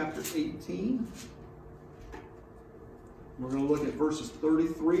 John chapter 18. We're going to look at verses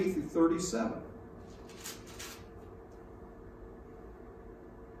 33 through 37.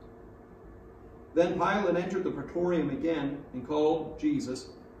 Then Pilate entered the praetorium again and called Jesus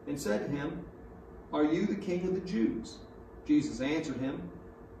and said to him, are you the king of the Jews? Jesus answered him,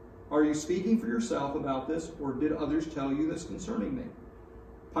 are you speaking for yourself about this, or did others tell you this concerning me?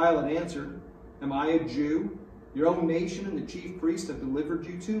 Pilate answered, am I a Jew? Your own nation and the chief priests have delivered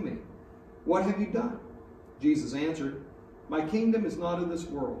you to me. What have you done? Jesus answered, my kingdom is not of this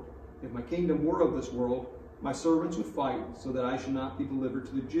world. If my kingdom were of this world, my servants would fight so that I should not be delivered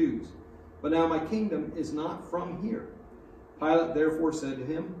to the Jews. But now my kingdom is not from here. Pilate therefore said to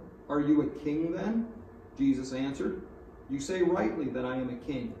him, are you a king then? Jesus answered, you say rightly that I am a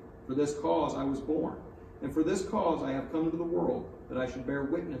king. For this cause I was born, and for this cause I have come into the world, that I should bear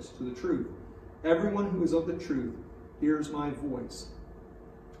witness to the truth. Everyone who is of the truth hears my voice.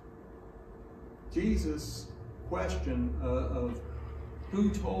 Jesus' question of who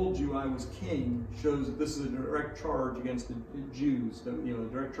told you I was king shows that this is a direct charge against the Jews, a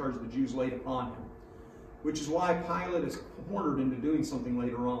direct charge the Jews laid upon him, which is why Pilate is cornered into doing something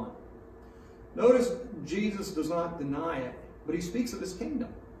later on. Notice Jesus does not deny it, but he speaks of his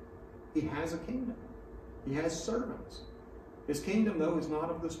kingdom. He has a kingdom. He has servants. His kingdom, though, is not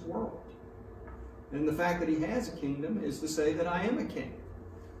of this world. And the fact that he has a kingdom is to say that I am a king.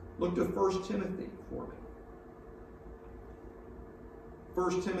 Look to 1 Timothy for me.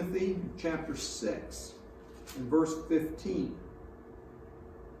 1 Timothy chapter 6 and verse 15.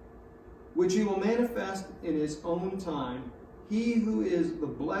 Which he will manifest in his own time, he who is the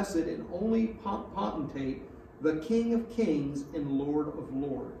blessed and only potentate, the King of kings and Lord of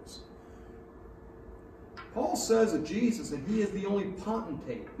lords. Paul says of Jesus that he is the only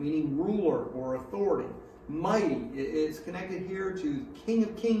potentate, meaning ruler or authority. Mighty is connected here to King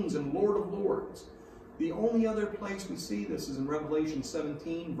of Kings and Lord of Lords. The only other place we see this is in Revelation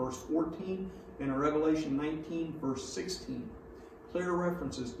 17, verse 14, and in Revelation 19, verse 16. Clear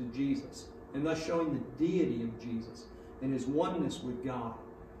references to Jesus, and thus showing the deity of Jesus and his oneness with God.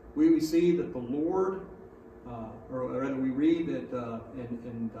 We see that the Lord, or rather we read that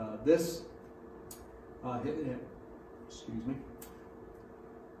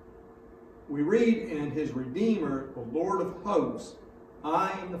we read in his Redeemer, the Lord of hosts,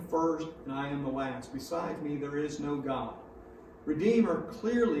 I am the first and I am the last. Besides me there is no God. Redeemer,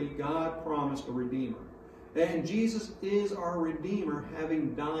 clearly God promised a Redeemer. And Jesus is our Redeemer,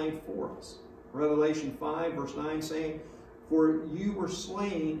 having died for us. Revelation 5, verse 9 saying, for you were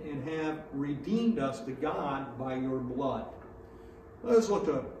slain and have redeemed us to God by your blood. Let's look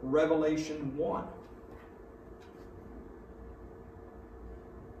at Revelation 1.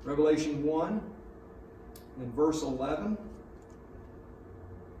 Revelation 1 and verse 11.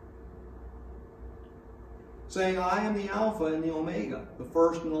 Saying, I am the Alpha and the Omega, the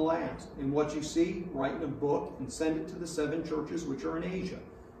first and the last. And what you see, write in a book and send it to the 7 churches which are in Asia.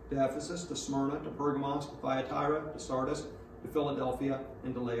 To Ephesus, to Smyrna, to Pergamos, to Thyatira, to Sardis, to Philadelphia,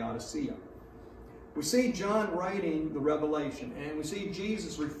 and to Laodicea. We see John writing the Revelation, and we see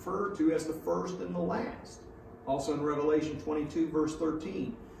Jesus referred to as the first and the last. Also in Revelation 22, verse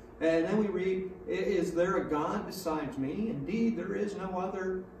 13. And then we read, is there a God besides me? Indeed, there is no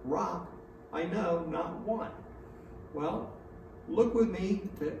other rock. I know, not one. Well, look with me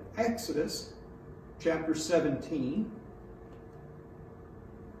to Exodus chapter 17.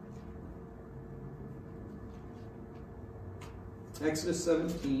 Exodus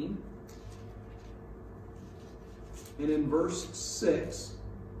 17. And in verse 6,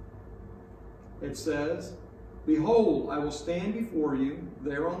 it says, behold, I will stand before you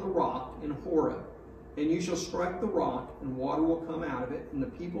there on the rock in Horeb, and you shall strike the rock, and water will come out of it, and the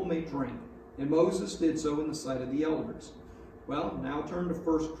people may drink. And Moses did so in the sight of the elders. Well, now turn to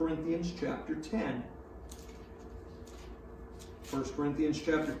 1 Corinthians chapter 10. 1 Corinthians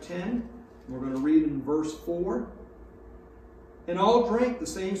chapter 10, we're going to read in verse 4. And all drank the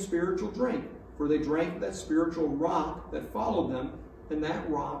same spiritual drink, for they drank that spiritual rock that followed them, and that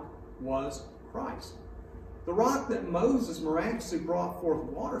rock was Christ. The rock that Moses miraculously brought forth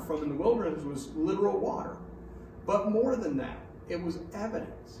water from in the wilderness was literal water. But more than that, it was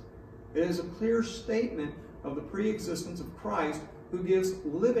evidence. It is a clear statement of the pre-existence of Christ, who gives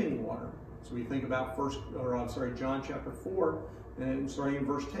living water. So we think about John chapter 4, and starting in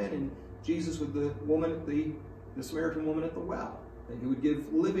verse 10, and Jesus with the woman at the Samaritan woman at the well, that he would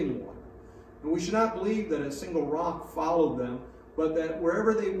give living water. And we should not believe that a single rock followed them, but that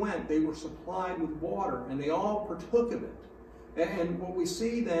wherever they went, they were supplied with water, and they all partook of it. And what we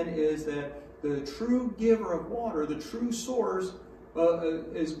see then is that the true giver of water, the true source,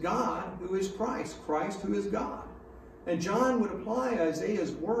 is God, who is Christ who is God. And John would apply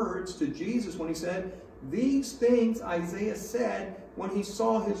Isaiah's words to Jesus when he said, these things Isaiah said when he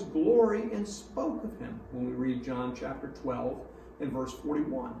saw his glory and spoke of him, when we read John chapter 12 and verse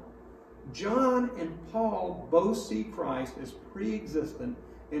 41. John and Paul both see Christ as pre-existent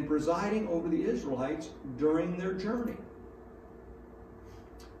and presiding over the Israelites during their journey.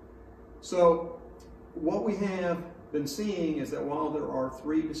 So what we have been seeing is that while there are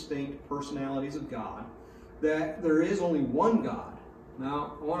 3 distinct personalities of God, that there is only one God.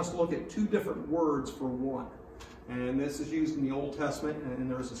 Now, I want us to look at 2 different words for one. And this is used in the Old Testament, and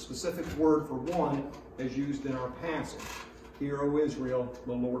there's a specific word for one as used in our passage. Hear, O Israel,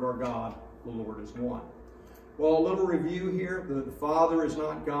 the Lord our God, the Lord is one. Well, a little review here. The Father is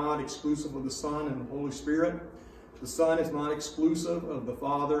not God exclusive of the Son and the Holy Spirit. The Son is not exclusive of the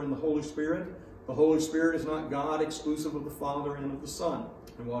Father and the Holy Spirit. The Holy Spirit is not God exclusive of the Father and of the Son.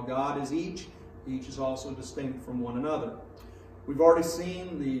 And while God is each is also distinct from one another. We've already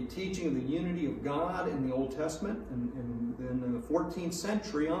seen the teaching of the unity of God in the Old Testament, and in the 14th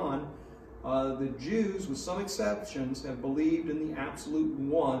century on, the Jews, with some exceptions, have believed in the absolute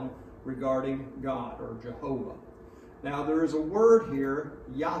one regarding God, or Jehovah. Now, there is a word here,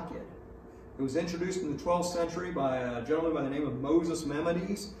 Yaqid. It was introduced in the 12th century by a gentleman by the name of Moses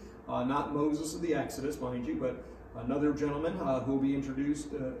Maimonides, not Moses of the Exodus, mind you, but another gentleman who will be introduced.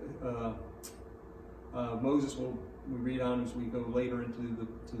 Moses we read on as we go later into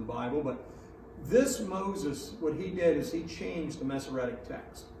the Bible, but this Moses, what he did is he changed the Masoretic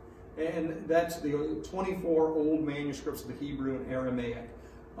text. And that's the 24 old manuscripts of the Hebrew and Aramaic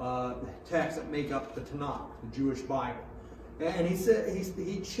texts that make up the Tanakh, the Jewish Bible. And he said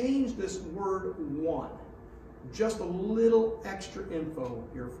he changed this word one. just a little extra info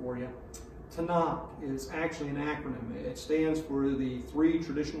here for you. Tanakh is actually an acronym. It stands for the 3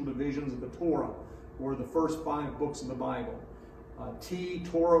 traditional divisions of the Torah, or the first 5 books of the Bible. T,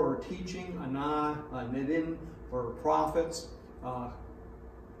 Torah or teaching, Anah, Nedim, or prophets,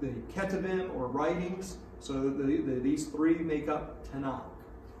 the Ketuvim or writings. So these 3 make up Tanakh.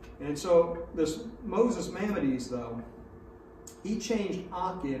 And so this Moses Maimonides, though, he changed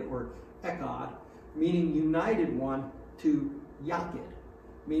Akid or Echad, meaning united one, to Yakid,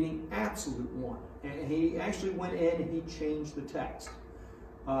 meaning absolute one. And he actually went in and he changed the text.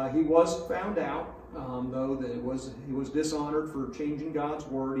 He was found out, though, that he was dishonored for changing God's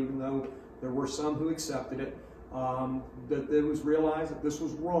word, even though there were some who accepted it. That it was realized that this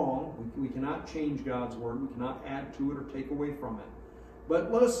was wrong. We cannot change God's word. We cannot add to it or take away from it.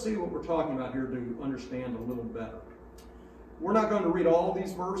 But let us see what we're talking about here to understand a little better. We're not going to read all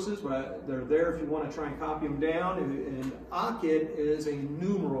these verses, but they're there if you want to try and copy them down. And Akid is a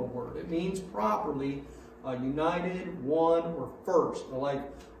numeral word. It means properly united, one, or first, like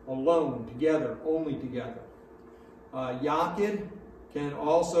alone, together, only together. Yakid can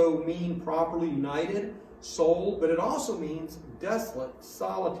also mean properly united, soul, but it also means desolate,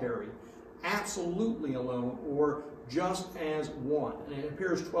 solitary, absolutely alone, or just as one. And it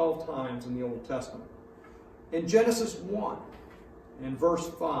appears 12 times in the Old Testament. In Genesis 1, in verse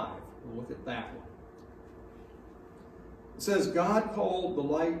 5, we'll look at that one. It says, God called the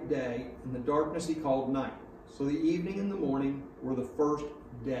light day, and the darkness he called night. So the evening and the morning were the first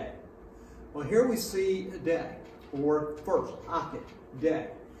day. Well, here we see a day, or first, Akid, day.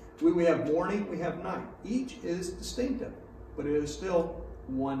 We have morning, we have night. Each is distinctive, but it is still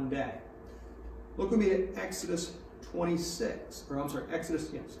one day. Look with me at Exodus 26, or I'm sorry,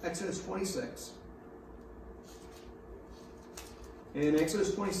 Exodus 26. In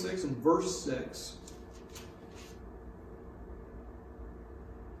Exodus 26 and verse 6,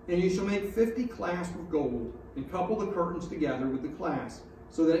 and you shall make 50 clasps of gold, and couple the curtains together with the clasps,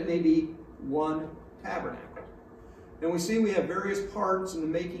 so that it may be one tabernacle. And we see we have various parts in the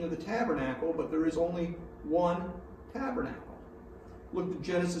making of the tabernacle, but there is only one tabernacle. Look at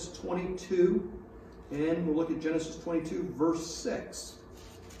Genesis 22, and we'll look at Genesis 22, verse 6.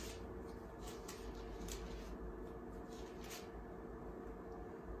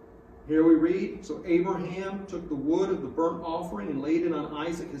 Here we read, so Abraham took the wood of the burnt offering and laid it on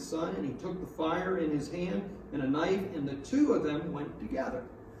Isaac his son, and he took the fire in his hand and a knife, and the 2 of them went together.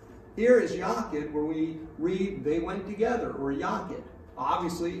 Here is Yakid, where we read they went together, or Yakid.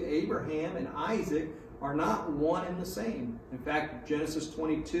 Obviously, Abraham and Isaac are not one and the same. In fact, Genesis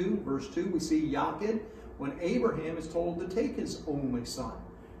 22, verse 2, we see Yakid when Abraham is told to take his only son.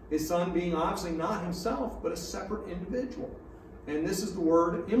 His son being obviously not himself, but a separate individual. And this is the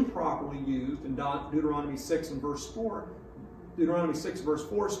word improperly used in Deuteronomy 6 and verse 4. Deuteronomy 6 verse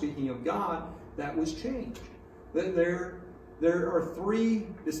 4, speaking of God, that was changed. There are 3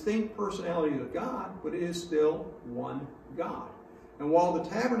 distinct personalities of God, but it is still one God. And while the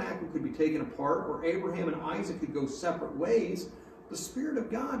tabernacle could be taken apart, or Abraham and Isaac could go separate ways, the Spirit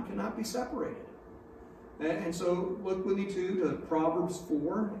of God cannot be separated. And so look with me to Proverbs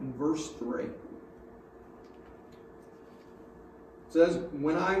 4 and verse 3. It says,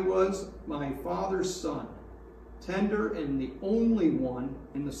 when I was my father's son, tender and the only one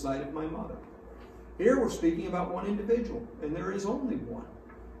in the sight of my mother. Here we're speaking about one individual, and there is only one.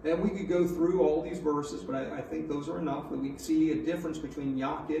 And we could go through all these verses, but I think those are enough that we see a difference between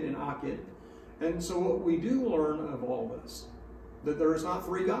Yakid and Akid. And so what we do learn of all this, that there is not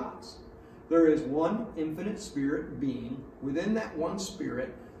 3 gods. There is one infinite spirit being. Within that one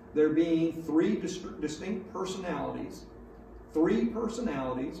spirit, there being 3 distinct personalities. 3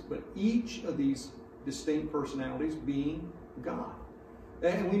 personalities, but each of these distinct personalities being God.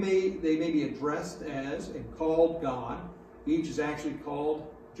 And they may be addressed as and called God. Each is actually called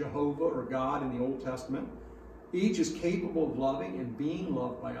Jehovah or God in the Old Testament. Each is capable of loving and being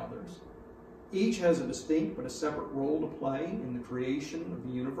loved by others. Each has a distinct but a separate role to play in the creation of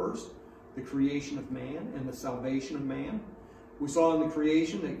the universe, the creation of man, and the salvation of man. We saw in the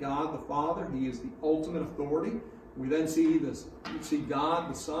creation that God the Father, he is the ultimate authority. We then see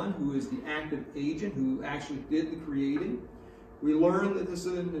God the Son, who is the active agent, who actually did the creating. We learn that this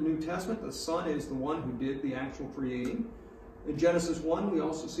is in the New Testament. The Son is the one who did the actual creating. In Genesis 1, we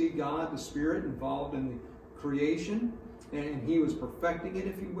also see God, the Spirit, involved in the creation. And he was perfecting it,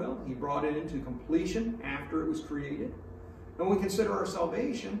 if you will. He brought it into completion after it was created. And when we consider our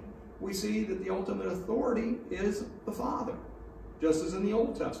salvation, we see that the ultimate authority is the Father, just as in the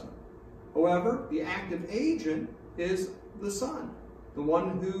Old Testament. However, the active agent is the Son. The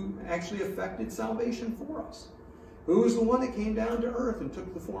one who actually effected salvation for us? Who is the one that came down to earth and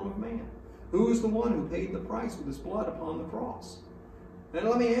took the form of man? Who is the one who paid the price with his blood upon the cross? And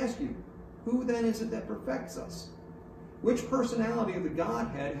let me ask you, who then is it that perfects us? Which personality of the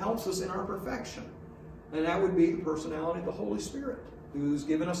Godhead helps us in our perfection? And that would be the personality of the Holy Spirit, who's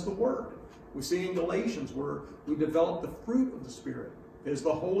given us the Word. We see in Galatians where we develop the fruit of the Spirit. It is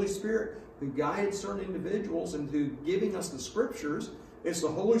the Holy Spirit who guided certain individuals into giving us the Scriptures. It's the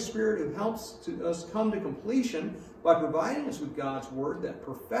Holy Spirit who helps us come to completion by providing us with God's Word that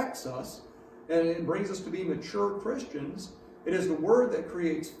perfects us, and it brings us to be mature Christians. It is the Word that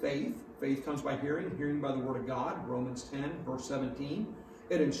creates faith. Faith comes by hearing, hearing by the Word of God, Romans 10, verse 17.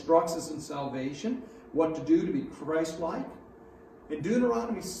 It instructs us in salvation, what to do to be Christ-like. In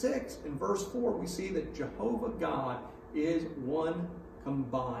Deuteronomy 6, in verse 4, we see that Jehovah God is one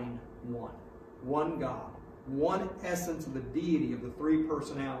combined one. One God. One essence of the deity of the three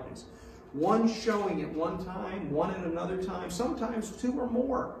personalities. One showing at one time, one at another time, sometimes two or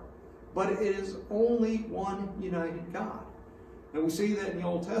more. But it is only one united God. And we see that in the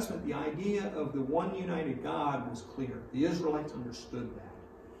Old Testament, the idea of the one united God was clear. The Israelites understood that.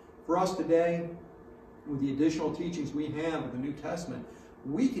 For us today, with the additional teachings we have of the New Testament,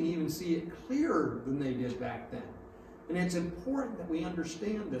 we can even see it clearer than they did back then. And it's important that we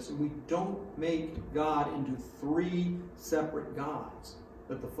understand this and we don't make God into three separate gods,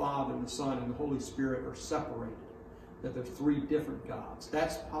 that the Father, the Son, and the Holy Spirit are separated, that they're three different gods.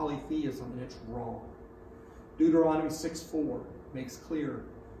 That's polytheism, and it's wrong. Deuteronomy 6:4 makes clear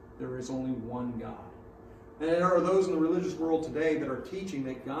there is only one God. And there are those in the religious world today that are teaching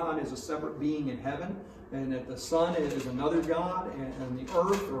that God is a separate being in heaven, and that the Son is another God, and the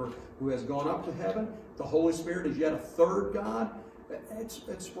earth, or who has gone up to heaven, the Holy Spirit is yet a third God.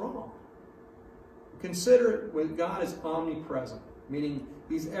 It's wrong. Consider when God is omnipresent, meaning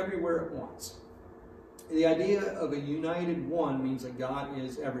He's everywhere at once. The idea of a united one means that God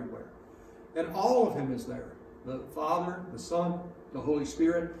is everywhere. And all of Him is there. The Father, the Son, the Holy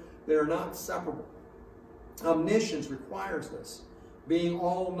Spirit, they are not separable. Omniscience requires this, being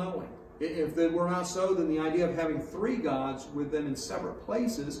all-knowing. If they were not so, then the idea of having three gods with them in separate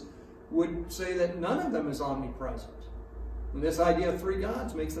places would say that none of them is omnipresent. And this idea of three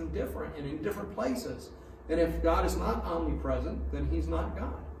gods makes them different and in different places. And if God is not omnipresent, then He's not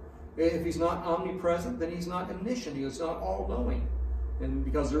God. If He's not omnipresent, then He's not omniscient. He is not all-knowing. And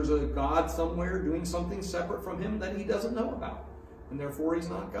because there's a God somewhere doing something separate from Him that He doesn't know about. And therefore He's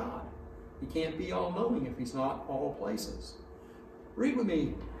not God. He can't be all-knowing if He's not all places. Read with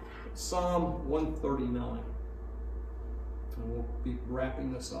me Psalm 139. And we'll be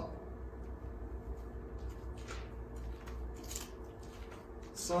wrapping this up.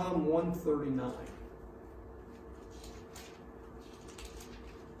 Psalm 139.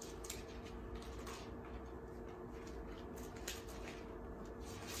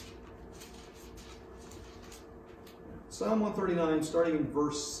 Psalm 139, starting in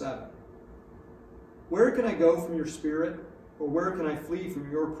verse 7. Where can I go from your spirit, or where can I flee from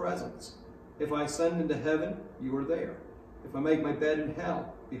your presence? If I ascend into heaven, you are there. If I make my bed in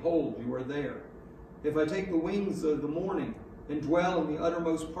hell, behold, you are there. If I take the wings of the morning and dwell in the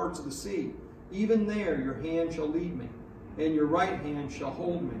uttermost parts of the sea, even there your hand shall lead me, and your right hand shall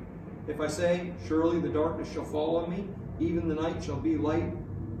hold me. If I say, surely the darkness shall fall on me, even the night shall be light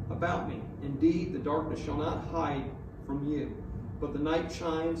about me. Indeed, the darkness shall not hide from you. But the night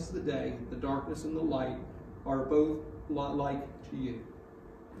shines the day, the darkness and the light are both like to you.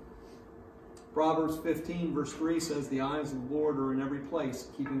 Proverbs 15 verse 3 says, the eyes of the Lord are in every place,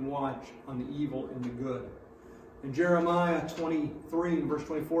 keeping watch on the evil and the good. In Jeremiah 23 verse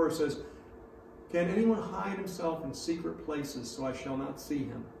 24 it says, can anyone hide himself in secret places so I shall not see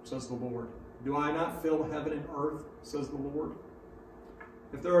him, says the Lord? Do I not fill heaven and earth, says the Lord?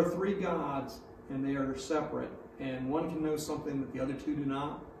 If there are three gods and they are separate, and one can know something that the other two do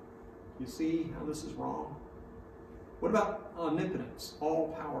not, you see how this is wrong? What about omnipotence,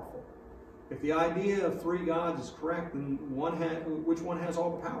 all-powerful? If the idea of three gods is correct, then which one has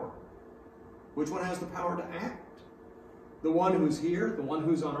all the power? Which one has the power to act? The one who's here, the one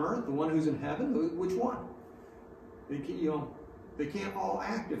who's on earth, the one who's in heaven, which one? They can't all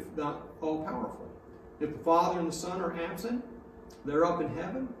act if not all-powerful. If the Father and the Son are absent, they're up in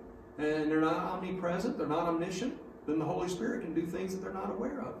heaven, and they're not omnipresent, they're not omniscient, then the Holy Spirit can do things that they're not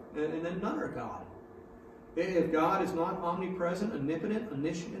aware of, and then none are God. If God is not omnipresent, omnipotent,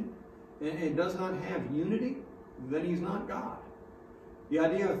 omniscient, and does not have unity, then He's not God. The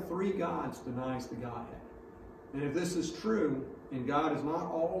idea of three gods denies the Godhead. And if this is true, and God is not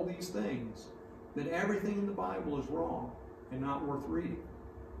all these things, then everything in the Bible is wrong, and not worth reading.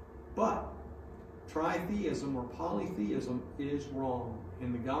 But tritheism or polytheism is wrong,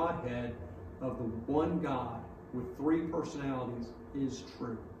 and the Godhead of the one God with three personalities is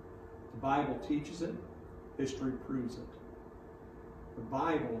true. The Bible teaches it. History proves it. The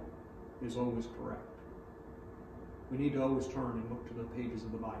Bible is always correct. We need to always turn and look to the pages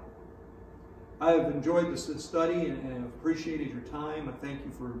of the Bible. I have enjoyed this study and appreciated your time. I thank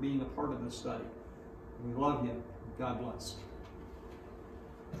you for being a part of this study. We love you. God bless.